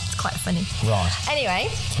apart. It's quite funny. Right.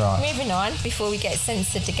 Anyway, moving on before we get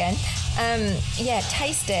censored again.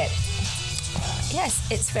 Taste It. Yes,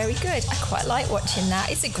 it's very good. I quite like watching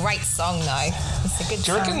that. It's a great song, though. It's a good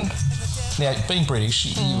song. Do you reckon? Now, being British,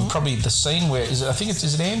 you probably the scene where is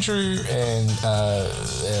it Andrew and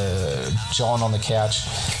John on the couch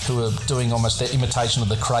who are doing almost their imitation of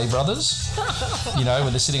the Cray brothers? You know,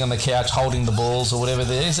 when they're sitting on the couch holding the balls or whatever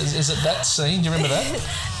there is. Is it that scene? Do you remember that?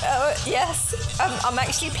 Yes. I'm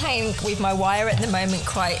actually playing with my wire at the moment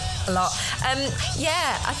quite a lot.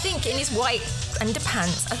 I think in his white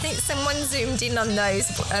underpants, I think someone zoomed in on those.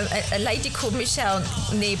 A lady called Michelle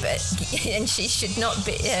Nibbert, and she should not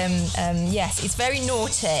be. Yes, it's very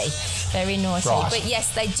naughty. Right. But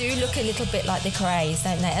yes, they do look a little bit like the Crays,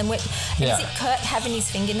 don't they? And is it Kurt having his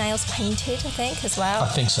fingernails painted, I think, as well? I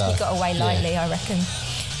think so. He got away lightly, I reckon.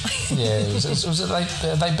 Yeah, was it like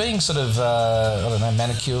they being sort of I don't know,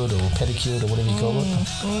 manicured or pedicured or whatever you call it?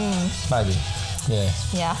 Maybe.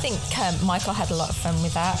 Yeah, I think Michael had a lot of fun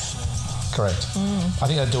with that. Correct. I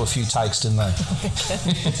think they'd do a few takes, didn't they?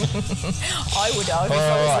 I would if I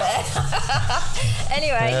was there.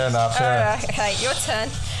 Anyway. Fair enough. Okay, your turn.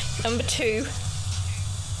 Number 2.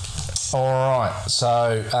 All right.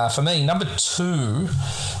 So for me, number 2,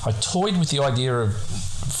 I toyed with the idea of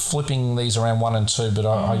flipping these around 1 and 2, but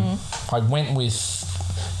I went with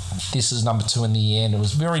this as number 2 in the end. It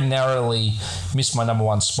was very narrowly missed my number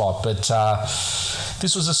 1 spot, but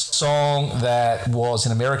this was a song that was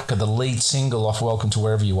in America the lead single off Welcome to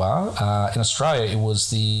Wherever You Are. In Australia, it was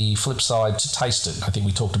the flip side to Taste It, I think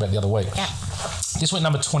we talked about the other week. Yeah. This went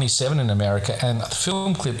number 27 in America, and the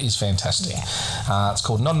film clip is fantastic. Yeah. It's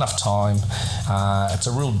called Not Enough Time. It's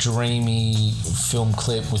a real dreamy film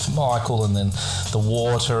clip with Michael and then the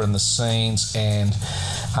water and the scenes, and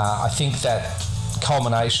I think that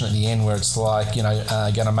culmination at the end where it's like, you know,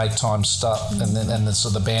 going to make time stop, and then the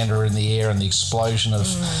sort of the band are in the air and the explosion of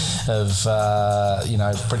you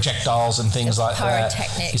know, projectiles and things like that.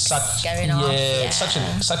 Pyrotechnics going off. Yeah, it's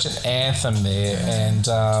such an anthem there, and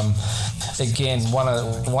again, one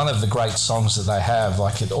of the great songs that they have.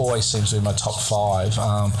 Like, it always seems to be my top 5,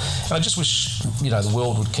 and I just wish, you know, the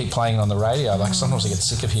world would keep playing it on the radio. Like, sometimes I get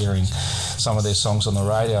sick of hearing some of their songs on the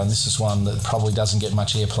radio, and this is one that probably doesn't get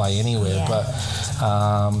much airplay anywhere, but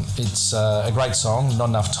it's a great song. Not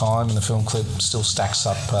enough time, and the film clip still stacks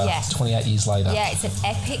up 28 years later. Yeah, it's an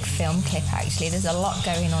epic film clip, actually. There's a lot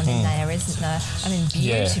going on in there, isn't there? I mean,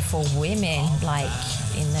 beautiful women, like,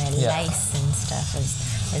 in their lace and stuff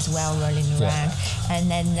as well, rolling around. And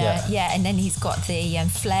then and then he's got the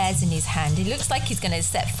flares in his hand. It looks like he's going to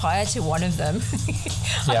set fire to one of them.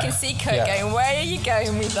 I can see Kurt going, where are you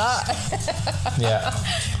going with that?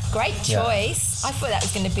 Great choice. I thought that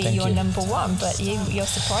was going to be your number 1, but you're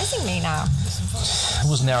surprising me now. It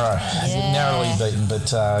was narrow. Narrowly beaten,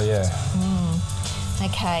 but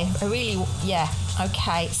Okay,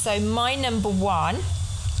 okay. So my number 1,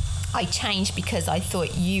 I changed because I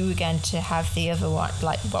thought you were going to have the other one,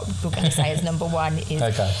 like what we're going to say as number 1 is.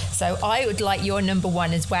 Okay. So I would like your number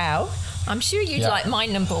 1 as well. I'm sure you'd like my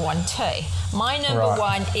number 1 too. My number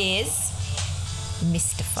 1 is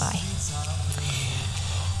Mystify.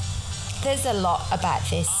 There's a lot about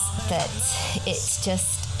this that it's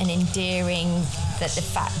just an endearing, that the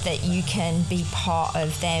fact that you can be part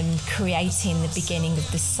of them creating the beginning of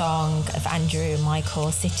the song, of Andrew and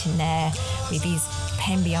Michael sitting there with his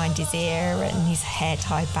pen behind his ear and his hair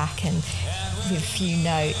tied back and with a few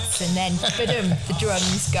notes, and then the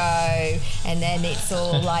drums go, and then it's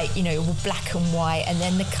all like, you know, black and white, and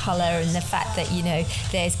then the colour and the fact that, you know,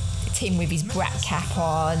 there's Tim with his brat cap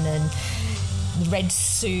on and the red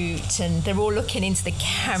suit, and they're all looking into the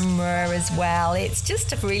camera as well. It's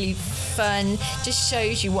just a really fun, just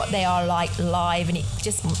shows you what they are like live, and it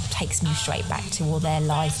just takes me straight back to all their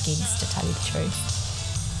live gigs, to tell you the truth.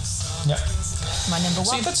 Yep. My number 1.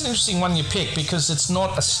 See, that's an interesting one you pick, because it's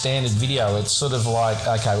not a standard video. It's sort of like,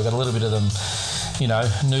 okay, we've got a little bit of them, you know,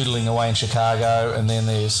 noodling away in Chicago, and then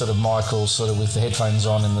there's sort of Michael sort of with the headphones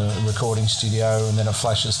on in the recording studio, and then it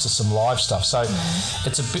flashes to some live stuff. So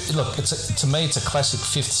it's a bit, look, to me, it's a classic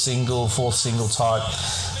 5th single, 4th single type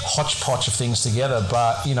hodgepodge of things together,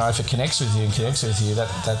 but, you know, if it connects with you, that's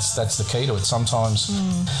the key to it. Sometimes,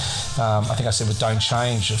 I think I said with Don't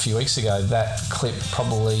Change a few weeks ago, that clip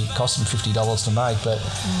probably cost them $50 to make, but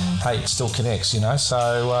hey, it still connects, you know.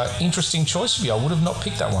 So interesting choice for you. I would have not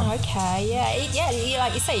picked that one. Okay,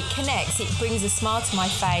 like you say, it connects. It brings a smile to my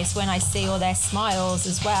face when I see all their smiles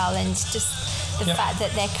as well, and just the fact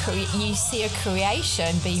that you see a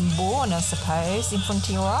creation being born, I suppose, in front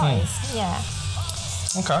of your eyes. Yeah.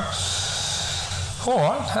 Okay. All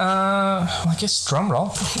right. I guess drum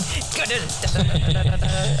roll.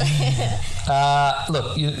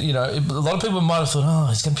 Look, you know, a lot of people might have thought, oh,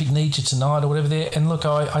 he's going to pick Need You Tonight or whatever there. And look,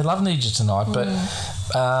 I love Need You Tonight, but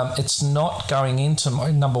it's not going into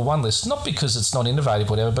my number 1 list, not because it's not innovative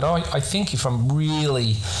or whatever, but I think if I'm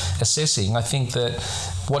really assessing, I think that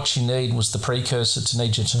What You Need was the precursor to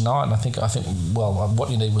Need You Tonight. And I think What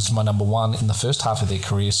You Need was my number 1 in the first half of their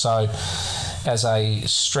career. So as a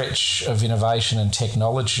stretch of innovation and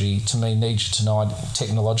technology, to me, Need You Tonight,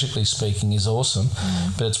 technologically speaking, is awesome.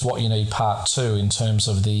 But it's What You Need Part 2 in terms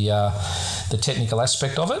of the technical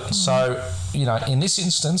aspect of it. So, you know, in this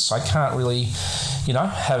instance, I can't really, you know,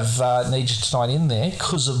 have Need You Tonight in there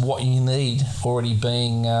because of What You Need already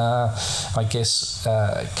being, I guess,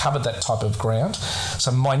 covered that type of ground.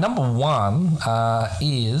 So my number 1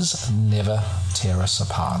 is Never Tear Us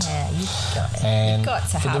Apart. Yeah, you've got it. And you've got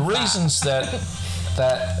to have for the reasons that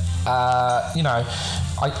you know,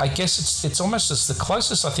 I guess it's almost as the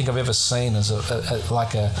closest I think I've ever seen as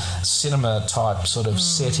like a cinema type sort of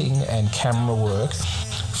setting and camera work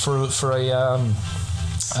for a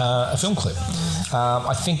film clip.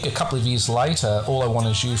 I think a couple of years later, All I Want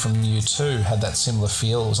Is You from U2 had that similar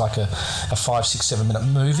feel. It was like a 5, 6, 7 minute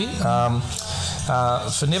movie.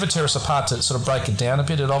 For Never Tear Us Apart, to sort of break it down a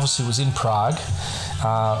bit, it obviously was in Prague.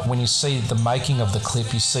 When you see the making of the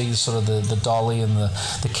clip, you see sort of the dolly and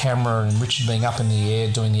the camera and Richard being up in the air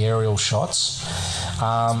doing the aerial shots.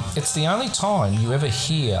 It's the only time you ever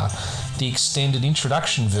hear the extended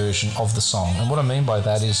introduction version of the song. And what I mean by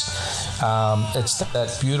that is it's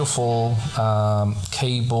that beautiful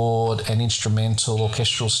keyboard and instrumental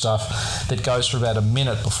orchestral stuff that goes for about a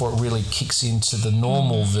minute before it really kicks into the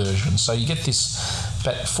normal version. So you get this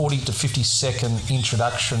about 40 to 50 second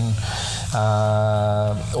introduction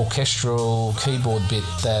orchestral keyboard bit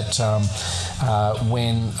that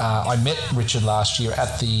when I met Richard last year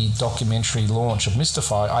at the documentary launch of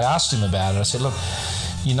Mystify, I asked him about it. I said, look,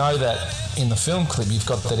 you know that in the film clip you've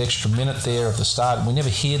got that extra minute there at the start. We never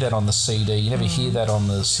hear that on the CD, you never hear that on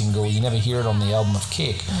the single, you never hear it on the album of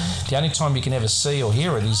Kick. The only time you can ever see or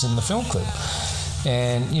hear it is in the film clip.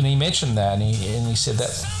 And he mentioned that, and he said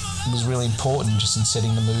that was really important just in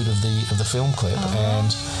setting the mood of the film clip.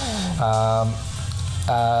 And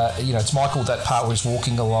it's Michael, that part where he's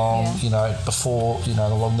walking along, before,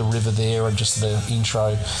 along the river there, and just the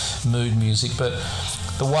intro mood music. But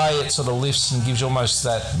the way it sort of lifts and gives you almost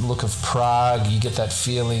that look of Prague, you get that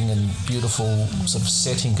feeling and beautiful sort of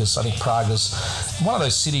setting, because I think Prague is one of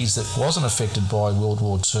those cities that wasn't affected by World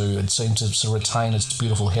War II. It seemed to sort of retain its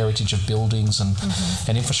beautiful heritage of buildings and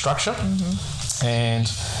infrastructure. And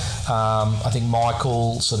I think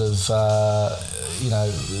Michael sort of,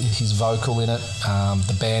 his vocal in it,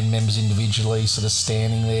 the band members individually sort of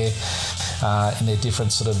standing there in their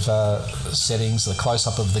different sort of settings, the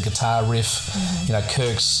close-up of the guitar riff,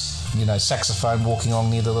 Kirk's, saxophone walking along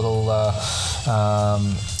near the little what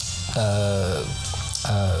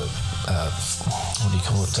do you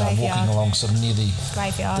call it? Walking along sort of near the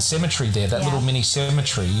cemetery there, that little mini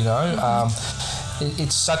cemetery,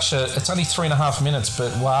 It's such it's only 3.5 minutes,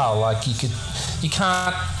 but wow, like you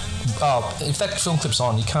can't, if that film clip's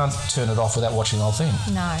on, you can't turn it off without watching the whole thing.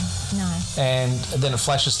 No. And then it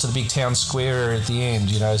flashes to the big town square at the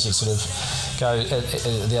end, as it sort of goes,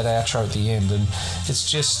 that outro at the end. And it's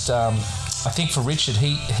just, I think for Richard,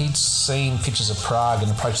 he'd seen pictures of Prague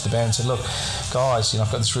and approached the band and said, look, guys,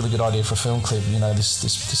 I've got this really good idea for a film clip. This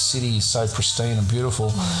city is so pristine and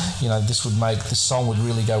beautiful. This song would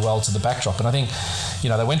really go well to the backdrop. And I think,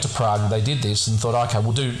 they went to Prague, they did this and thought, okay,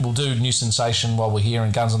 we'll do New Sensation while we're here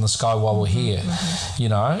and Guns in the Sky while we're here,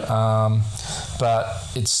 but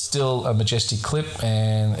it's still a majestic clip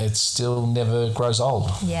and it still never grows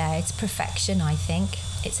old. Yeah, it's perfection, I think.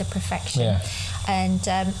 It's a perfection. Yeah. And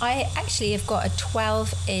I actually have got a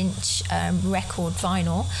 12-inch record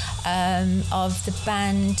vinyl of the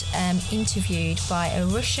band interviewed by a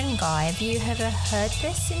Russian guy. Have you ever heard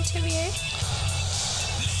this interview?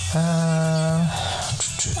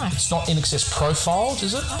 It's not In Excess profiled,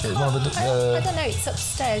 is it? I don't know. It's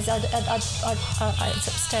upstairs. It's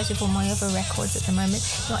upstairs with all my other records at the moment.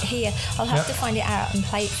 Not here. I'll have to find it out and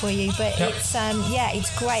play it for you. But it's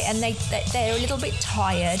it's great. And they're a little bit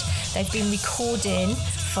tired. They've been recording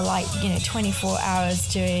for 24 hours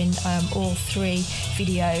doing all 3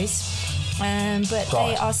 videos. But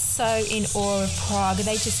they are so in awe of Prague.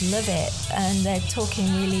 They just love it, and they're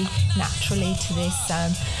talking really naturally to this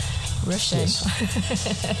Russian. Yes.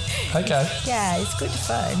 Okay. Yeah, it's good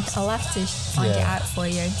fun. I'll have to find it out for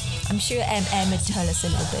you. I'm sure Em would tell us a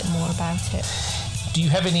little bit more about it. Do you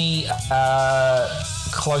have any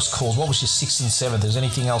close calls? What was your 6th and 7th? Is there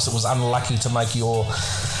anything else that was unlucky to make your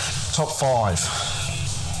top 5?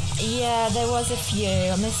 Yeah, there was a few,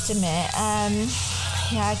 I must admit.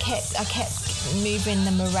 I kept moving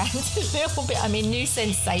them around a little bit. I mean, New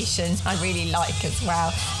Sensations I really like as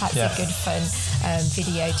well. That's a good fun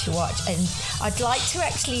video to watch. And I'd like to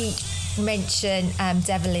actually mention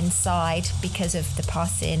Devil Inside because of the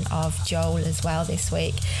passing of Joel as well this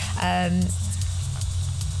week.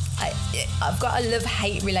 I've got a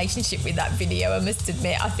love-hate relationship with that video, I must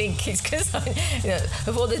admit. I think it's because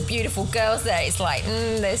of all the beautiful girls there, it's like,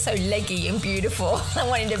 they're so leggy and beautiful. I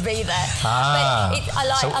wanted to be there.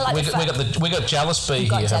 But we got Jealous Bee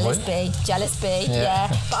here, Jealous Bee, yeah.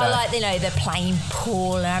 But I like, they're playing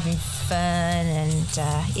pool and having fun, and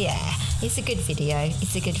it's a good video.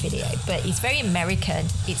 But it's very American.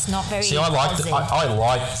 It's not very. See, I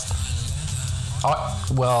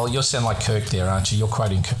well, you sound like Kirk there, aren't you? You're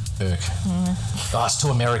quoting Kirk. Oh, it's too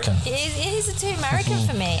American. It is too American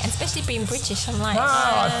for me, and especially being British. I'm like,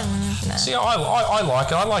 no. See, I like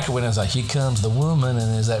it. I like it when it's like, here comes the woman,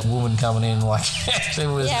 and there's that woman coming in like. I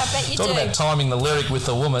bet you talk do. about timing the lyric with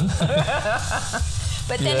the woman.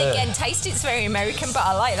 But then again, taste it's very American, but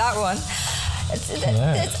I like that one.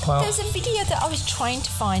 There's a video that I was trying to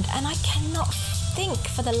find, and I cannot think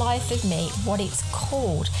for the life of me what it's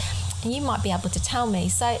called. And you might be able to tell me.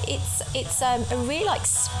 So it's a really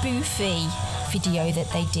spoofy video that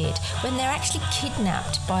they did when they're actually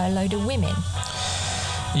kidnapped by a load of women.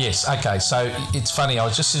 Yes, okay, so it's funny, I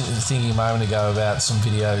was just thinking a moment ago about some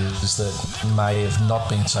videos that may have not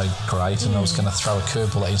been so great, and I was going to throw a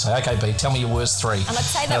curveball at you and say, okay, B, tell me your worst three. And I'd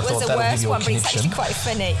say that was the worst one, but it's actually quite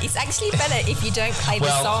funny. It's actually better if you don't play the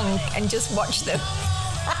song and just watch them.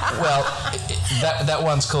 Well, that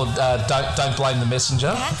one's called Don't Blame the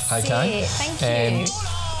Messenger. That's okay? it. Thank you.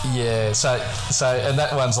 Yeah, so and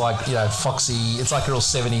that one's like, you know, foxy. It's like a real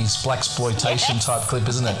 70s blaxploitation type clip,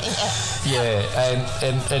 isn't it? Yeah,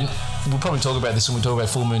 and we'll probably talk about this when we talk about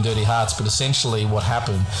Full Moon Dirty Hearts, but essentially what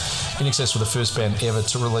happened, INXS were the first band ever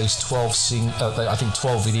to release 12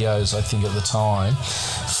 videos, I think at the time,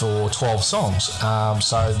 for 12 songs.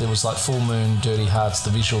 So there was like Full Moon Dirty Hearts, the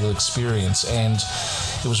visual experience, and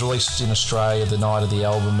it was released in Australia the night of the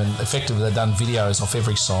album, and effectively they'd done videos off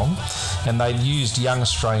every song, and they'd used young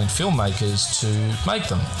Australian filmmakers to make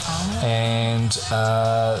them, and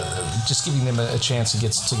just giving them a chance to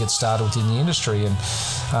get started within the industry. And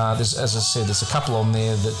there's, as I said, there's a couple on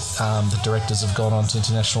there that the directors have gone on to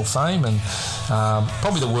international fame, and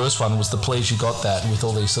probably the worst one was The Please You Got That, with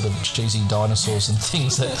all these sort of cheesy dinosaurs and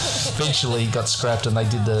things that eventually got scrapped, and they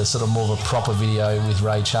did the sort of more of a proper video with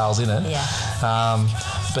Ray Charles in it. Yeah.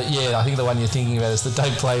 But yeah, I think the one you're thinking about is the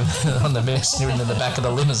Don't Blame on the Messenger, and in the back of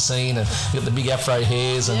the limousine, and you've got the big afro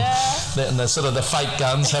hairs and the sort of the fake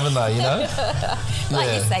guns, haven't they, you know? You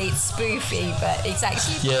say, it's spoofy, but it's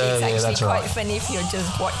actually quite funny if you're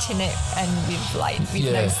just watching it and with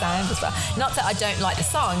no sound as well. Not that I don't like the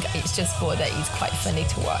song, it's just more that it's quite funny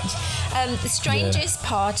to watch. The Strangers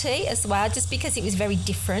Party as well, just because it was very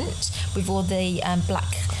different with all the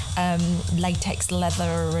black latex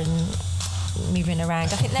leather and moving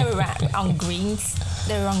around. I think they were on greens.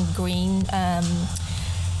 They were on green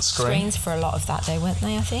screens for a lot of that, though, weren't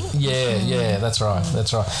they? I think. Yeah, that's right. A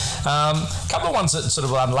couple of ones that sort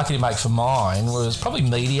of were unlucky to make for mine was probably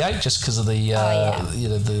Mediate, just because of the you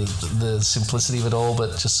know, the simplicity of it all,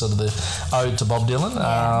 but just sort of the ode to Bob Dylan.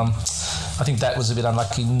 I think that was a bit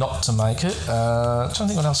unlucky not to make it. I'm trying to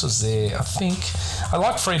think what else was there. I think I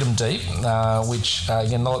like Freedom Deep, which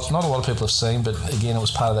again not a lot of people have seen, but again it was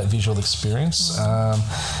part of that visual experience.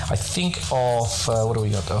 I think of what do we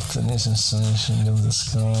got? Off the Nation of the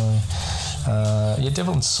Sky.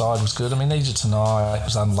 Devil Inside was good. I mean, Need You Tonight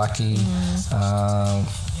was unlucky.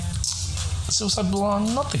 Suicide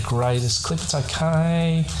Blonde, not the greatest clip, it's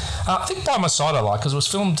okay. I think By My Side I like, because it was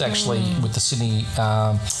filmed actually with the Sydney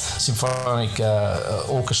Symphonic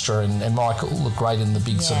Orchestra, and Michael looked great in the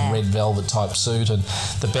big sort of red velvet type suit, and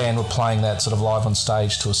the band were playing that sort of live on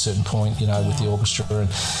stage to a certain point, you know, with the orchestra, and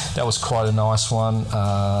that was quite a nice one.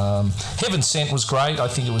 Heaven Sent was great. I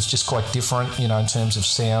think it was just quite different, you know, in terms of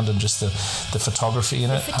sound and just the photography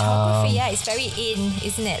in it. Photography, it's very in,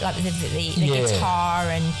 isn't it? Like the guitar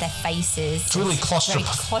and their faces. It's really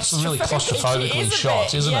claustrophobically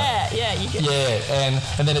shot, isn't it? Yeah, you get and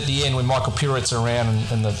then at the end when Michael pirouettes around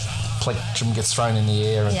and the plectrum gets thrown in the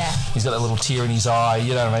air, and he's got that little tear in his eye,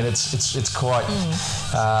 you know what I mean? It's quite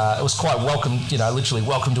it was quite welcome, you know, literally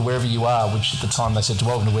welcome to wherever you are, which at the time they said to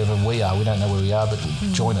welcome to wherever we are. We don't know where we are, but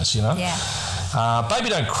join us, you know. Baby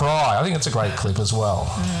Don't Cry, I think it's a great clip as well.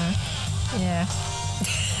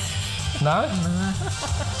 No?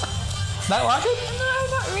 Don't like it? No,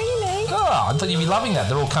 not really. Oh, I thought you'd be loving that.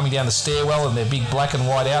 They're all coming down the stairwell in their big black and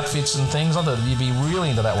white outfits and things. I thought you'd be really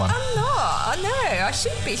into that one. I'm not. I know. I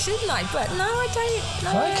should be, shouldn't I? But no, I don't.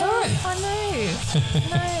 No. Okay. I know.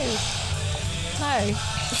 No.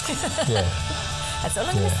 Yeah. That's all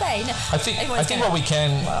I'm going to say. No, I think what we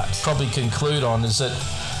can probably conclude on is that.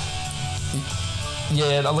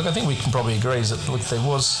 Yeah, look, I think we can probably agree is that, look,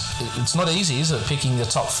 it's not easy, is it, picking the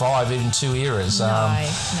top five in two eras. No.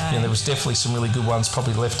 You know, there was definitely some really good ones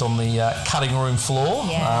probably left on the cutting room floor.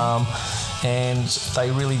 And they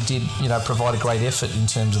really did, you know, provide a great effort in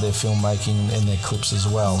terms of their filmmaking and their clips as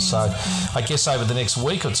well. So I guess over the next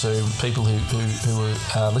week or two, people who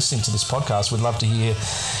are listening to this podcast would love to hear,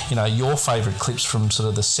 you know, your favourite clips from sort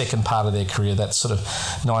of the second part of their career, that's sort of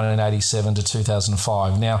 1987 to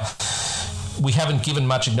 2005. Now, we haven't given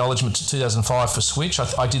much acknowledgement to 2005 for Switch.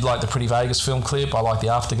 I did like the Pretty Vegas film clip. I like the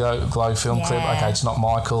Afterglow film clip. Okay, it's not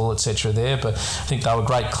Michael, etc. there, but I think they were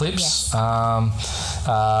great clips. And,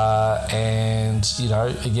 you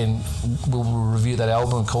know, again, we'll review that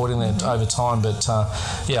album accordingly over time. But, I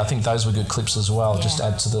think those were good clips as well. Just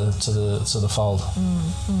add to the fold.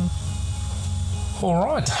 All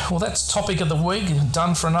right, well that's topic of the week,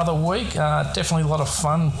 done for another week. Definitely a lot of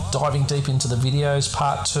fun diving deep into the videos,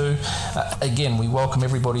 part 2. Again, we welcome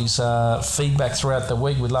everybody's feedback throughout the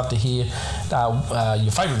week. We'd love to hear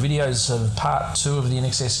your favourite videos of part 2 of the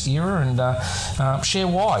INXS era, and share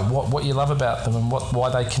what you love about them and why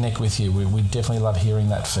they connect with you. We definitely love hearing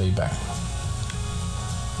that feedback.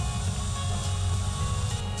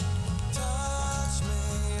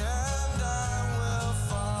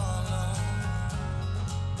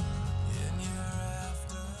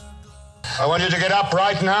 I want you to get up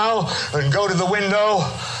right now and go to the window,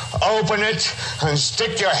 open it, and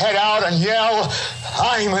stick your head out and yell,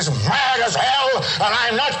 "I'm as mad as hell, and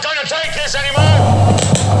I'm not going to take this anymore!"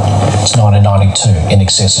 It's 1992.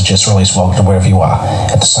 INXS has just released Welcome to Wherever You Are.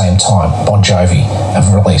 At the same time, Bon Jovi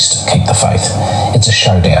have released Keep the Faith. It's a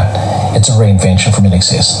showdown. It's a reinvention from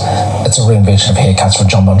INXS. It's a reinvention of haircuts for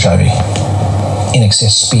John Bon Jovi.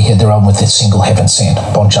 INXS spearhead their album with their single Heaven Sent.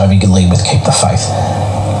 Bon Jovi could lead with Keep the Faith.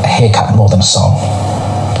 A haircut more than a song.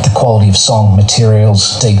 The quality of song,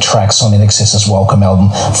 materials, deep tracks on INXS's Welcome album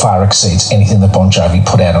far exceeds anything that Bon Jovi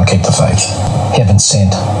put out on Keep the Faith. Heaven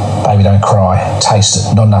Sent, Baby Don't Cry, Taste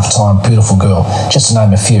It, Not Enough Time, Beautiful Girl, just to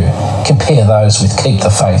name a few. Compare those with Keep the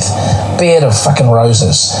Faith. Bed of fucking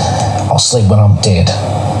Roses, I'll Sleep When I'm Dead,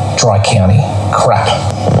 Dry County, crap.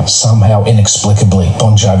 Somehow, inexplicably,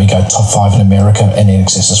 Bon Jovi go top 5 in America and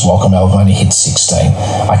INXS's Welcome album only hit 16.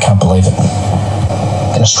 I can't believe it.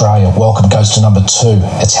 In Australia, Welcome goes to number 2.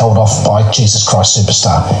 It's held off by Jesus Christ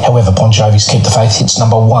Superstar. However, Bon Jovi's Keep the Faith hits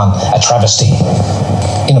number 1, a travesty.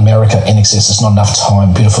 In America, INXS's Not Enough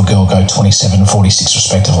Time, Beautiful Girl go 27 and 46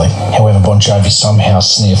 respectively. However, Bon Jovi somehow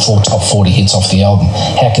snare 4 top 40 hits off the album.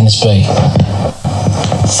 How can this be?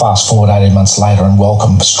 Fast forward 18 months later and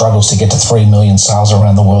Welcome struggles to get to 3 million sales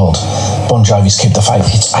around the world. Bon Jovi's Keep the Faith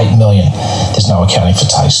hits 8 million. There's no accounting for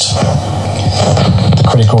taste. The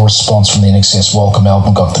critical response from the INXS Welcome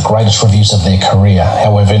album got the greatest reviews of their career.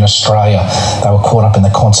 However, in Australia, they were caught up in the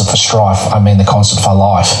concert for strife, the concert for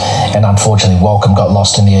life, and unfortunately Welcome got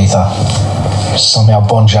lost in the ether. Somehow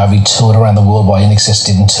Bon Jovi toured around the world while INXS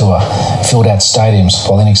didn't tour, filled out stadiums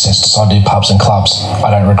while INXS decided to do pubs and clubs. I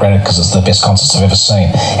don't regret it because it's the best concerts I've ever seen.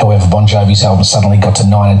 However, Bon Jovi's album suddenly got to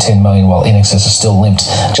 9 and 10 million while INXS is still limped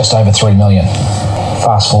just over 3 million.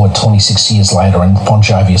 Fast forward 26 years later and Bon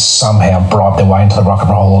Jovi has somehow bribed their way into the Rock and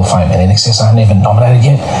Roll Hall of Fame and INXS aren't even nominated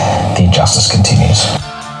yet. The injustice continues.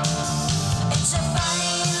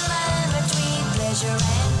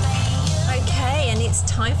 Okay, and it's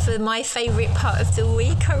time for my favourite part of the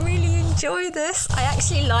week. I really enjoy this. I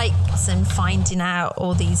actually like finding out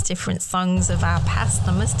all these different songs of our past,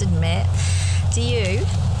 I must admit. Do you?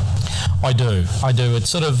 I do. It's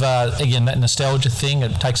sort of, again, that nostalgia thing.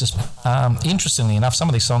 It takes us, interestingly enough, some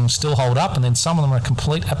of these songs still hold up, and then some of them are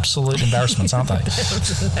absolute embarrassments, aren't they?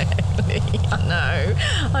 Absolutely.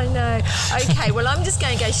 I know. Okay, well, I'm just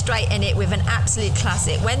going to go straight in it with an absolute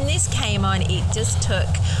classic. When this came on, it just took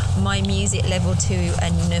my music level to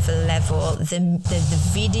another level. The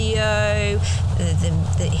video,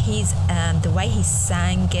 the way he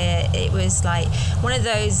sang it, it was like one of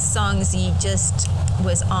those songs you just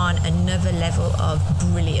was on another level of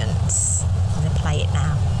brilliance. I'm going to play it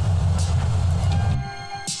now.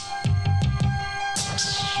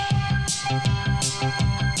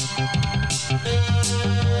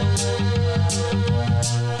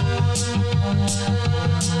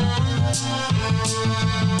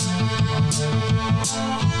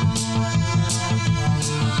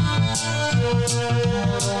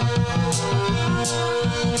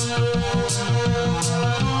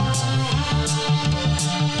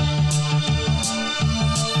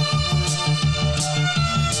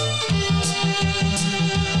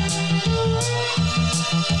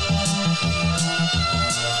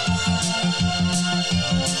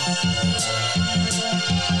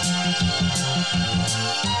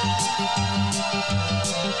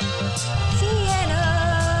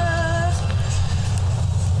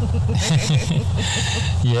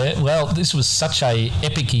 Yeah, well, this was such a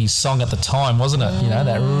epic-y song at the time, wasn't it? You know,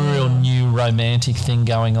 that real new romantic thing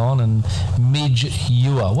going on. And Midge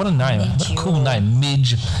Ure, what a name! What a cool name,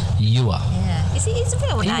 Midge Ure. Yeah, it's a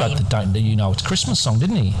real name. He wrote the Don't You Know It's Christmas song,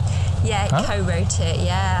 didn't he? Yeah, co-wrote it,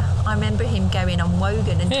 yeah. I remember him going on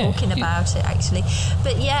Wogan and talking about it, actually.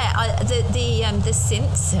 But yeah, the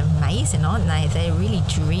synths are amazing, aren't they? They're really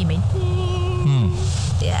dreamy.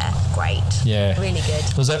 Yeah, great. Yeah, really good.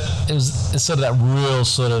 It was sort of that real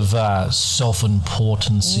sort of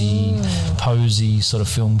self-importancy, posy sort of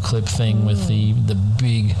film clip thing with the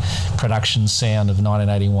big production sound of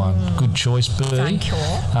 1981. Good choice, Bertie. Thank you.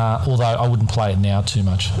 Although I wouldn't play it now too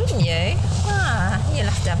much. Wouldn't you? You'll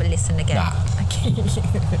have to have a listen again. Nah. Okay.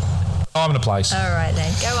 Time and a place. All right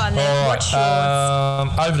then, go on then. All What's yours?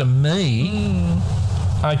 right, over to me.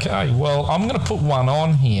 Okay, well, I'm going to put one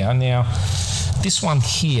on here. Now, this one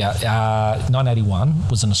here, 1981,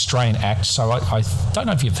 was an Australian act, so I don't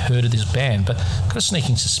know if you've heard of this band, but I've got a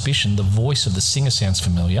sneaking suspicion the voice of the singer sounds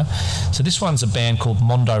familiar. So this one's a band called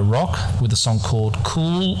Mondo Rock with a song called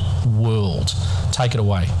Cool World. Take it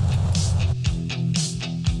away.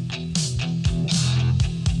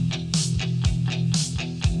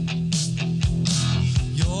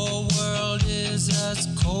 Your world is as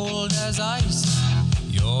cold as ice.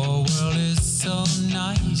 Your world is so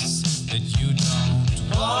nice that you don't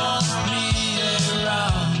want me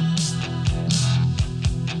around.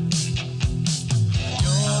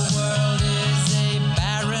 Your world is a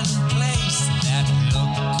barren place. That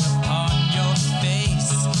look upon your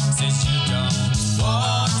face says you don't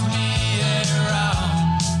want me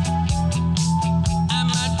around. I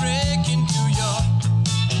might break into your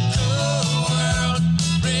cool world,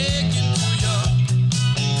 break into your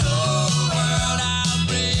cool world. I'll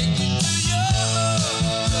break into your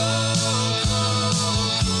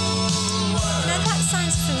Now that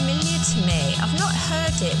sounds familiar to me. I've not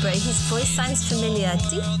heard it, but his voice sounds familiar.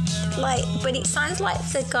 But it sounds like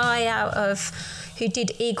the guy out of who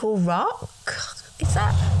did Eagle Rock. Is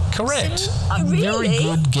that Correct. similar? Oh, really?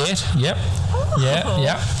 Very good get. Yep. Oh.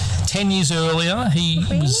 Yeah. 10 years earlier, he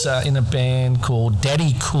was in a band called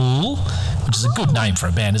Daddy Cool, which is a good name for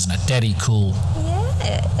a band, isn't it? Daddy Cool.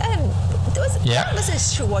 Yeah. That was a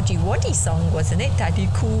Shawaddy Waddy song, wasn't it? Daddy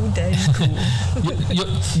Cool, Daddy Cool.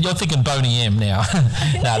 You're thinking Boney M now.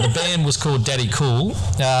 No, the band was called Daddy Cool,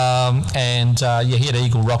 and he had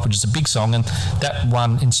Eagle Rock, which is a big song, and that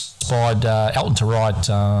one inspired Elton to write,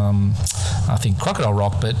 I think, Crocodile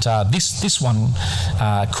Rock. But this one,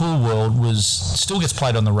 Cool World, still gets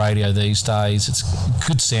played on the radio these days. It's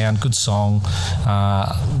good sound, good song.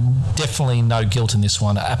 Definitely no guilt in this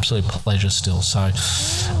one. Absolute pleasure still. So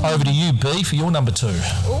over to you, B, for your number 2.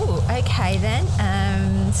 Oh, okay then.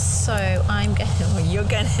 So I'm going. Well, you're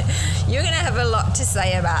going to have a lot to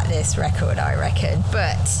say about this record, I reckon.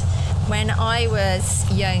 But when I was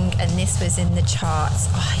young and this was in the charts,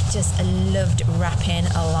 I just loved rapping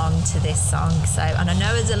along to this song. So, and I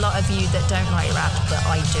know there's a lot of you that don't like rap, but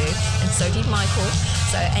I do, and so did Michael.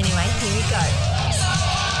 So anyway, here we go.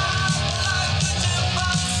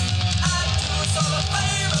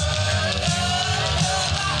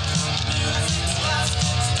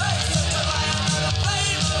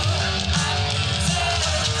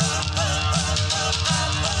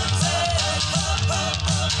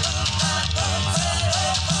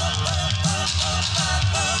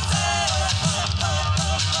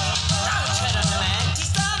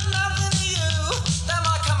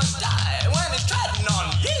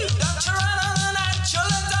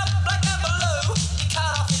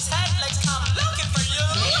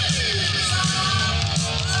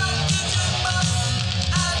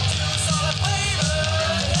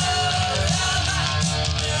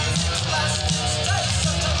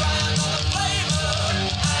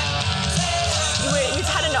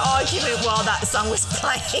 While that song was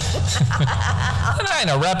playing. That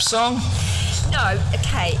ain't a rap song. No,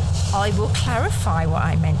 okay, I will clarify what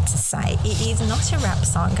I meant to say. It is not a rap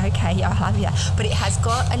song, okay, I'll have you. But it has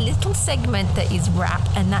got a little segment that is rap,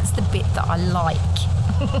 and that's the bit that I like.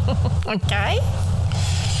 Okay?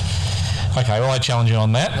 Okay, well, I challenge you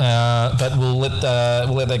on that, but we'll let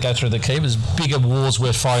that go through the key. There's bigger wars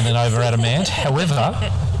worth fighting than over Adamant. However,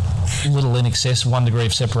 little INXS, 1 degree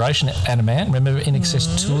of separation, Adamant. Remember,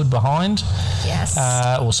 INXS toured behind, yes,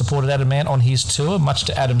 or supported Adamant on his tour, much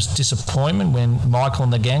to Adam's disappointment when Michael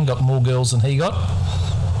and the gang got more girls than he got,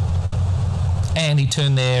 and he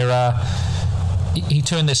turned their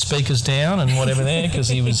speakers down and whatever there because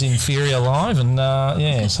he was inferior live, and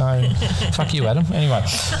so fuck you, Adam. Anyway,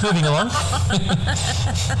 moving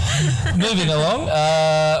along.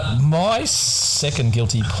 My second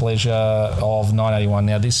guilty pleasure of 1981.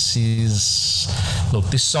 Now this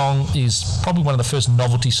song is probably one of the first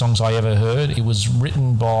novelty songs I ever heard. It was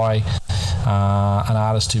written by an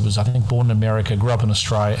artist who was, I think, born in America, grew up in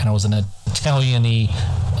Australia, and it was an Italian-y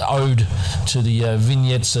ode to the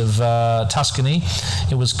vignettes of Tuscany.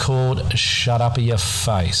 It was called Shut Up Your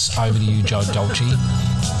Face. Over to you, Joe Dolce.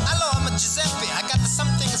 Hello, I'm Giuseppe. I got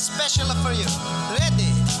something special for you. Ready?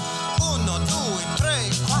 1, 2, 3,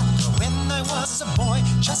 4. When I was a boy,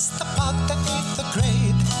 just about the 8th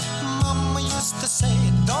grade, Mama used to say,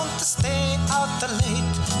 don't stay out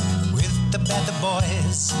late with the bad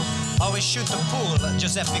boys. Always shoot the pool.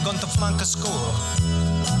 Giuseppe going to flunk a school.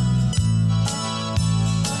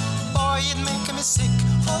 Boy, it make me sick.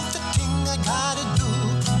 All the thing I gotta do,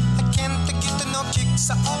 I can't get no chicks,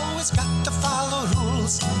 I always got to follow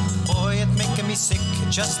rules. Boy, it making me sick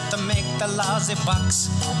just to make the lousy bucks.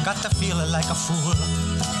 Got to feel like a fool.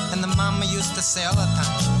 And the mama used to say all the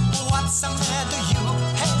time, what's the matter you?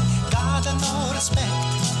 Hey, gotta no respect.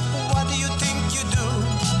 What do you think you do?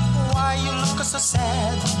 Why you look so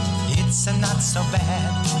sad? It's not so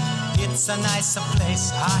bad. It's a nicer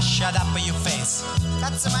place. Ah, shut up your face.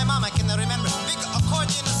 That's my mom, I can remember. Big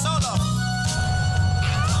accordion solo.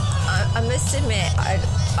 I must admit,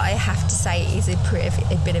 I have to say it is a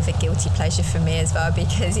bit of a guilty pleasure for me as well,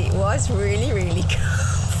 because it was really, really good.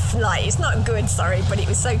 Like, it's not good, sorry, but it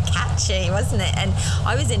was so catchy, wasn't it? And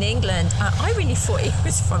I was in England. I really thought he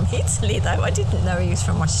was from Italy, though. I didn't know he was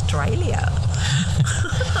from Australia.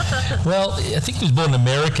 Well, I think he was born in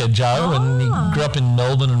America, Joe, and he grew up in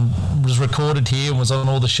Melbourne and was recorded here and was on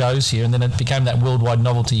all the shows here, and then it became that worldwide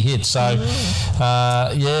novelty hit. So,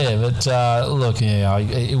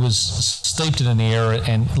 it was steeped in an era,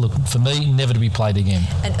 and look, for me, never to be played again.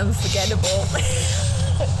 And unforgettable.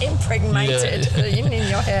 Impregnated in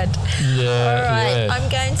your head. All right, I'm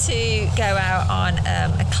going to go out on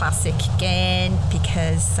a classic again,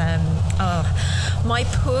 because my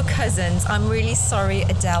poor cousins, I'm really sorry,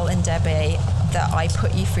 Adele and Debbie, that I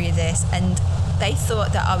put you through this, and they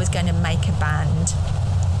thought that I was going to make a band.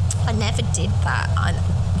 I never did that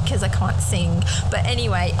because I can't sing. But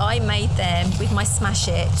anyway, I made them, with my smash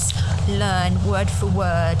hits, learn word for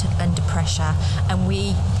word Under Pressure, and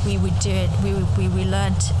we would do it. We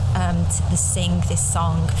learned to sing this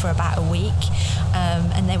song for about a week,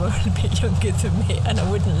 and they were a bit younger than me, and I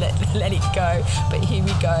wouldn't let it go. But here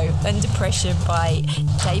we go, Under Pressure by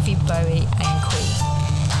David Bowie and Queen.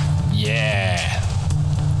 Yeah.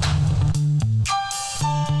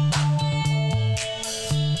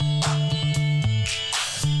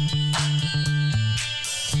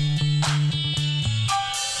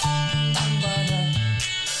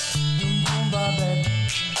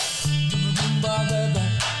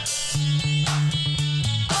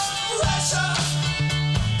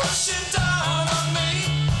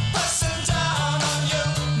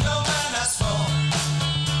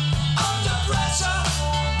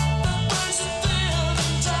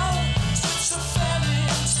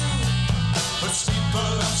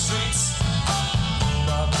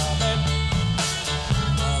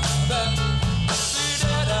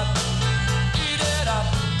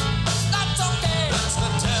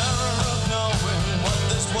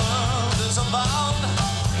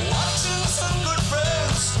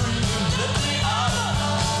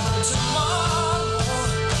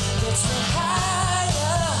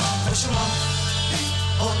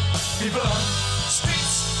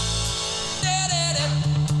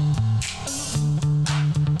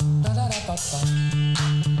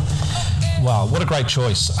 Wow, what a great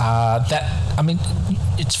choice.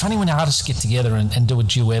 It's funny when artists get together and do a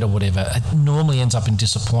duet or whatever, it normally ends up in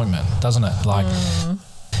disappointment, doesn't it? Like,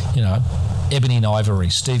 Ebony and Ivory,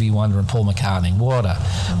 Stevie Wonder and Paul McCartney. What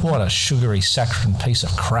a sugary, saccharine piece of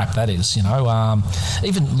crap that is,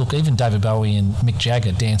 Even David Bowie and Mick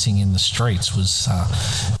Jagger dancing in the streets was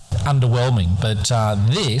underwhelming. But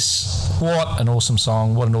this, what an awesome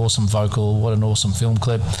song, what an awesome vocal, what an awesome film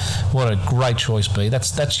clip, what a great choice, B.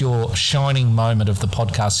 That's your shining moment of the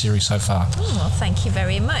podcast series so far. Well, thank you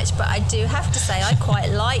very much. But I do have to say I quite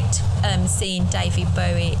liked seeing David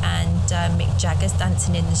Bowie and Mick Jagger's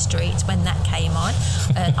dancing in the streets when that came on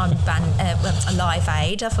Live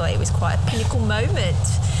Aid. I thought it was quite a pinnacle moment.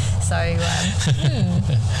 So,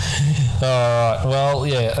 All right. Well,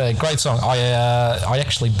 yeah, great song. I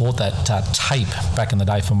actually bought that tape back in the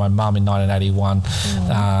day for my mum in 1981.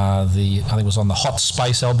 I think it was on the Hot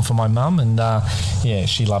Space album for my mum, and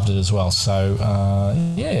she loved it as well. So,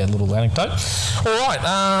 a little anecdote. All right,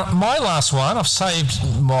 my last one. I've saved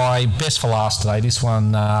my best for last today. This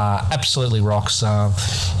one absolutely rocks.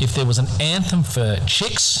 If there was an anthem for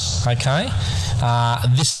chicks, okay,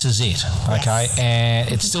 this is it, okay, and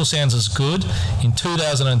it still sounds as good in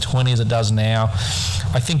 2020 as it does now.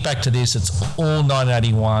 I think back to this, it's all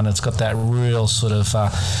 1981. It's got that real sort of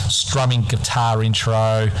strumming guitar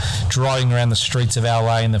intro, driving around the streets of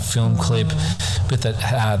LA in the film clip with the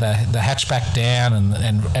hatchback down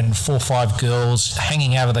and 4 or 5 girls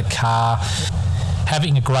hanging out of the car,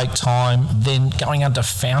 having a great time, then going under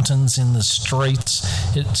fountains in the streets.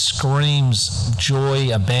 It screams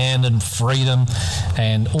joy, abandon, freedom,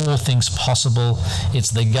 and all things possible.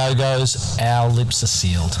 It's the Go-Go's, Our Lips Are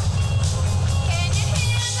Sealed.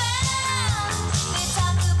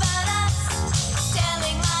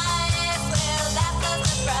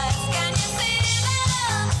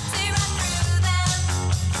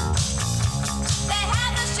 They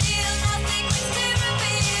have the shield, nothing to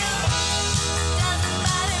reveal.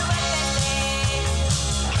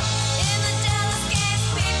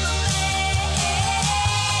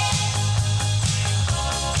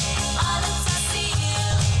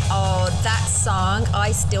 song.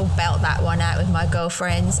 I still belt that one out with my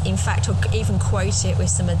girlfriends. In fact, I'll even quote it with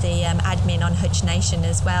some of the admin on Hutch Nation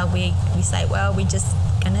as well. We say, well, we just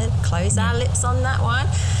gonna close our lips on that one.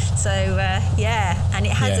 So and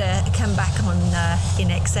it has a comeback on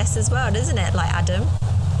In Excess as well, doesn't it? Like Adam.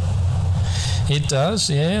 It does,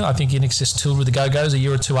 yeah. I think In Excess toured with the Go-Go's a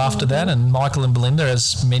year or two after that, and Michael and Belinda,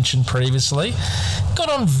 as mentioned previously, got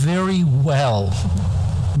on very well,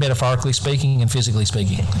 metaphorically speaking and physically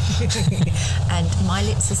speaking. And my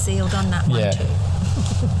lips are sealed on that one too.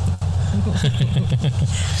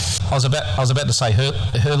 I was about to say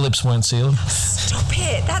her lips weren't sealed. Stop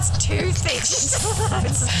it! That's too thick.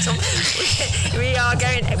 We are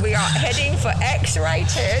heading for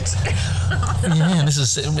X-rated. Yeah, this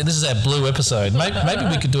is our blue episode. Maybe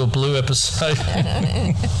we could do a blue episode. Blue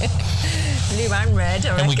and red,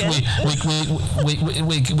 I reckon. And we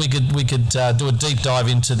could do a deep dive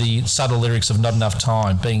into the subtle lyrics of Not Enough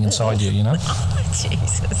Time being inside you, you know? Oh,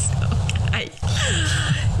 Jesus. Okay.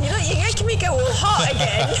 You're making me go all hot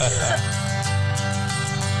again.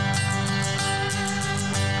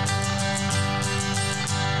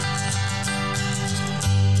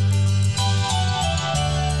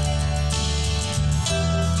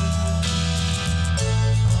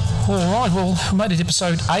 All right, well, we made it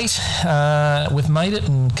episode 8. We've made it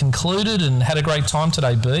and concluded and had a great time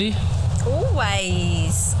today, B.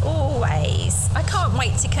 Always. I can't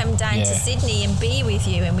wait to come down to Sydney and be with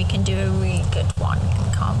you, and we can do a really good one,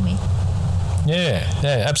 can't we? Yeah,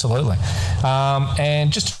 absolutely.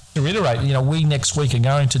 And just to reiterate, we next week are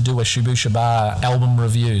going to do a Shaboosh Bar album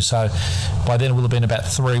review. So by then it will have been about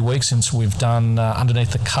 3 weeks since we've done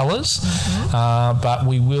Underneath the Colours. But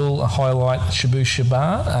we will highlight Shaboosh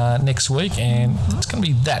Bar next week, and it's going to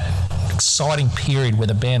be that exciting period where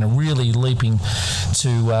the band are really leaping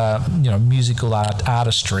to musical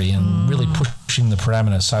artistry and really pushing the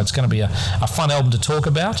parameters. So it's going to be a fun album to talk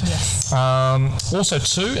about. Yes. Also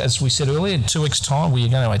too, as we said earlier, in 2 weeks' time we are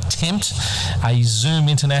going to attempt a Zoom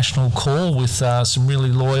international call with some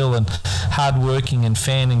really loyal and hardworking and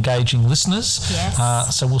fan engaging listeners.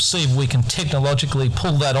 Yes. So we'll see if we can technologically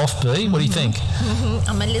pull that off, B. What do you think?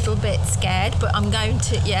 I'm a little bit scared, but I'm going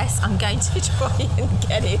to try and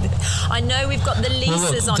get it. I know we've got the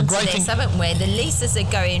leases onto this, haven't we? The leases are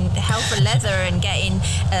going hell for leather and getting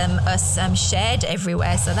us shared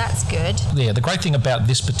everywhere, so that's good. Yeah, the great thing about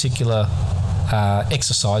this particular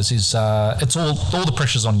exercise is it's all the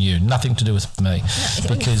pressure's on you, nothing to do with me,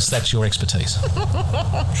 because that's your expertise.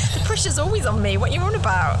 The pressure's always on me. What are you on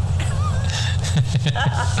about?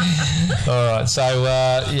 All right, so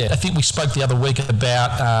I think we spoke the other week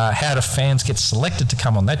about how do fans get selected to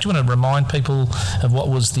come on that. Do you want to remind people of what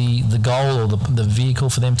was the goal or the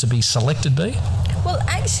vehicle for them to be selected, B? Well,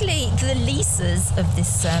 actually, the leases of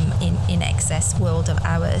this In Excess world of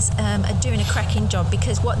ours are doing a cracking job,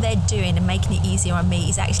 because what they're doing and making it easier on me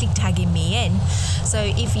is actually tagging me in. So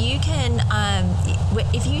if you can,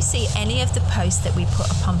 if you see any of the posts that we put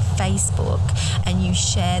up on Facebook and you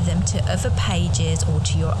share them to other pages or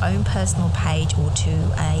to your own personal page or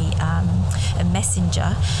to a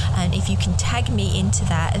messenger, and if you can tag me into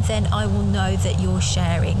that, then I will know that you're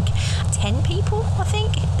sharing 10 people, I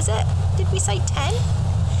think. Is it? Did we say 10?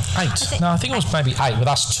 8. I think it was maybe 8, with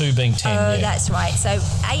us 2 being 10. Oh, that's right. So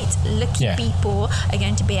 8 lucky people are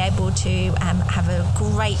going to be able to have a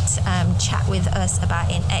great chat with us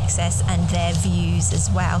about In Excess and their views as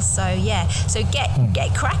well. So so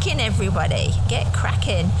get cracking, everybody. Get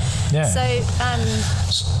cracking. Yeah. So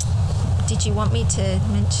did you want me to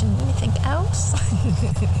mention anything else?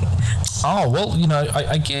 Oh, well,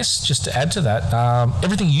 I guess just to add to that,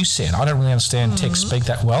 everything you said, I don't really understand text speak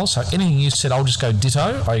that well, so anything you said, I'll just go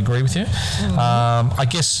ditto. I agree with you. I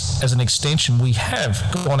guess as an extension, we have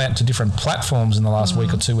gone out to different platforms in the last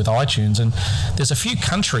week or two with iTunes, and there's a few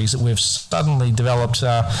countries that we've suddenly developed,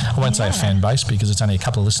 I won't say a fan base because it's only a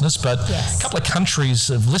couple of listeners, but a couple of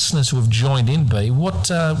countries of listeners who have joined in, B. What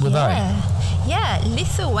were they? Yeah,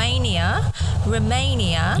 Lithuania,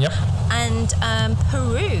 Romania, and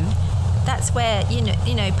Peru. That's where,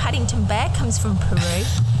 Paddington Bear comes from Peru.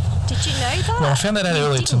 Did you know that? Well, I found that out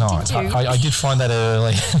earlier tonight. I did find that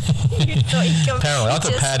early. Apparently, I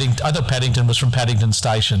thought Paddington was from Paddington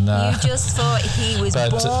Station. You just thought he was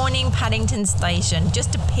born in Paddington Station,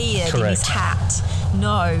 just appeared in his hat.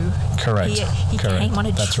 No. Correct. He came on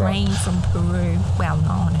a train from Peru. Well,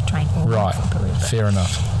 not on a train. Right. From Peru, Fair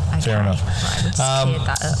enough. Fair enough. Right, we'll just clear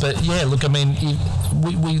that up. But yeah, look, I mean,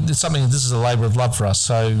 it's something. This is a labour of love for us.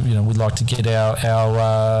 So we'd like to get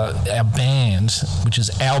our band, which is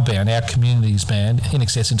our band, our community's band, In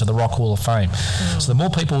Excess into the Rock Hall of Fame. So the more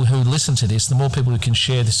people who listen to this, the more people who can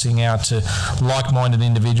share this thing out to like-minded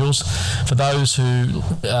individuals. For those who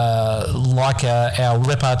like our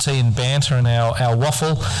repartee and banter and our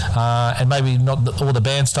waffle, and maybe not all the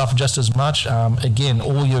band stuff just as much. Again,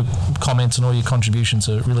 all your comments and all your contributions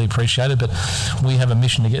are really appreciated, but we have a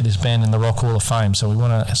mission to get this band in the Rock Hall of Fame, so we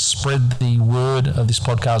want to spread the word of this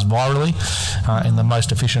podcast virally in the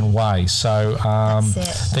most efficient way. So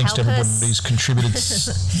thanks to everybody who's contributed.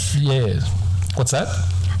 Yeah. What's that?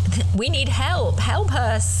 We need help. Help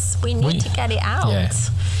us. We need to get it out. Yeah.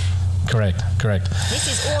 Correct. This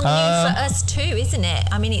is all new for us too, isn't it?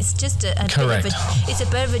 I mean, it's just a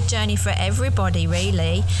bit of a journey for everybody,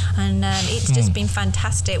 really, and it's just been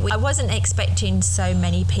fantastic. I wasn't expecting so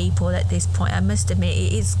many people at this point. I must admit,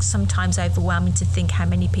 it is sometimes overwhelming to think how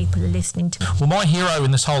many people are listening to. Well, my hero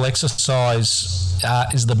in this whole exercise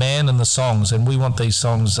is the band and the songs, and we want these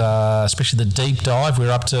songs, especially the deep dive.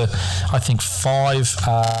 We're up to, I think, 5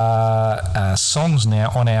 songs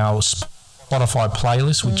now on our Spotify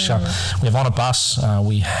playlist, which we have On a Bus,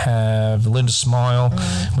 we have Learn to Smile,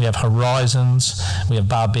 we have Horizons, we have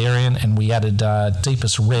Barbarian, and we added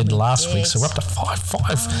Deepest Red last week. So we're up to five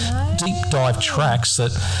deep dive tracks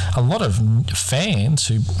that a lot of fans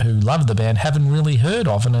who love the band haven't really heard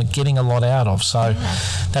of and are getting a lot out of. So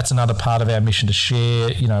that's another part of our mission, to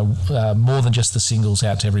share, more than just the singles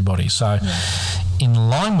out to everybody. So in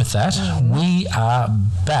line with that, we are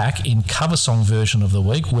back in cover song version of the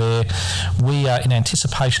week, where we are, in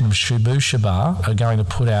anticipation of Shubu Shabar, are going to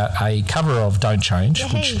put out a cover of Don't Change,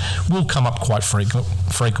 which will come up quite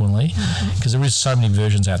frequently because there is so many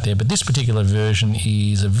versions out there. But this particular version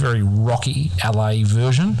is a very rocky LA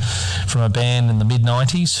version from a band in the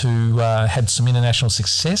mid-90s who had some international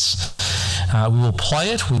success. We will play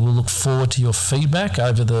it. We will look forward to your feedback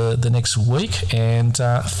over the next week. And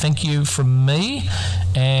thank you from me,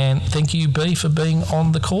 and thank you, B, for being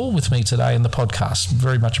on the call with me today in the podcast.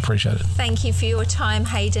 Very much appreciated. Thank you for your time,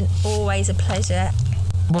 Hayden. Always a pleasure.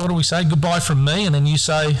 What do we say? Goodbye from me, and then you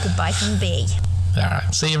say... Goodbye from B. All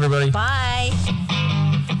right. See you, everybody. Bye.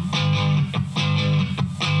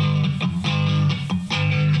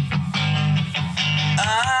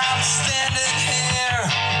 I'm standing here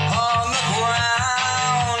on the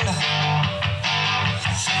ground.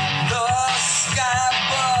 The sky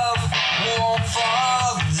above won't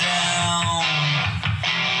fall down.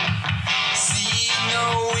 See no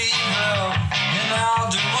evil in our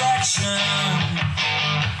direction.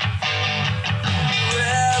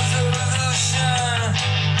 Resolution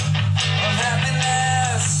of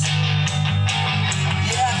happiness.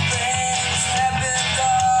 Yeah, things have been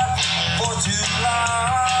dark for too long.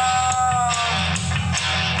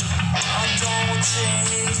 Don't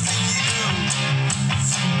change for you.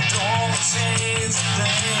 Don't change a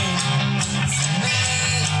thing for me.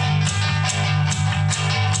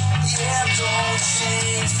 Yeah, don't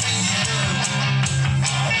change for you.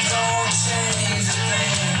 Don't change a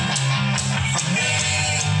thing for me.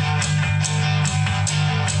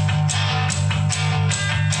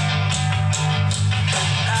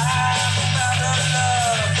 I found a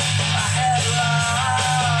love I had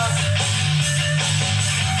lost.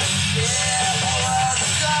 It was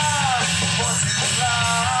gone for too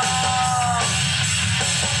long.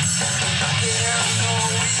 There's no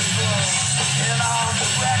evil in our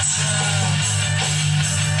direction.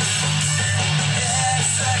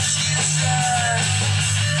 Execution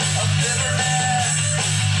of bitterness.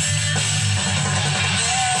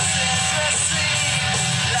 There's interest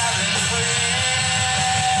loud and clear.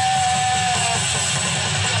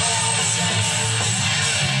 Don't change for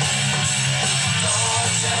you. Don't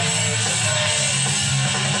change a thing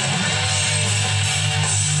for me.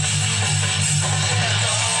 Yeah,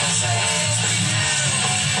 don't change for you.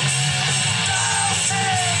 Don't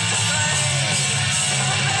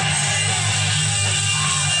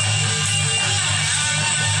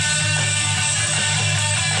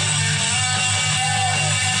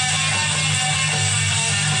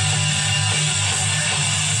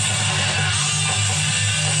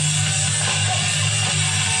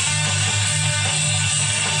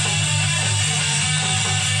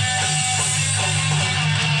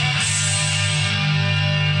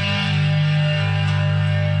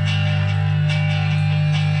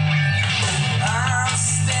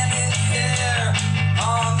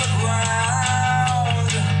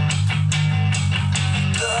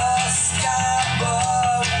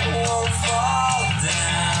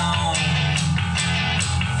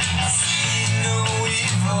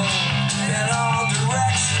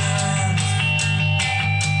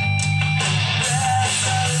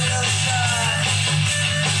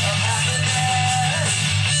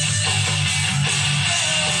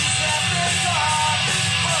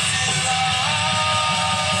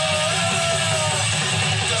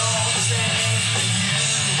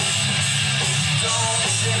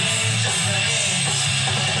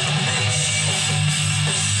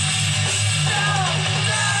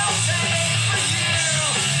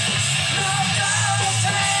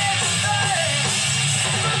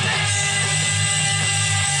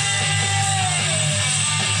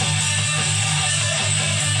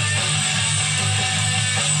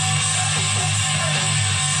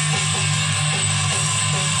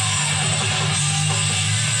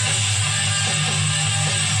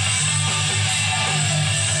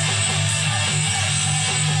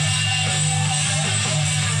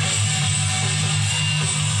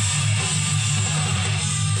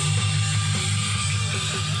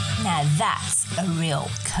That's a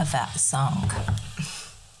real cover song.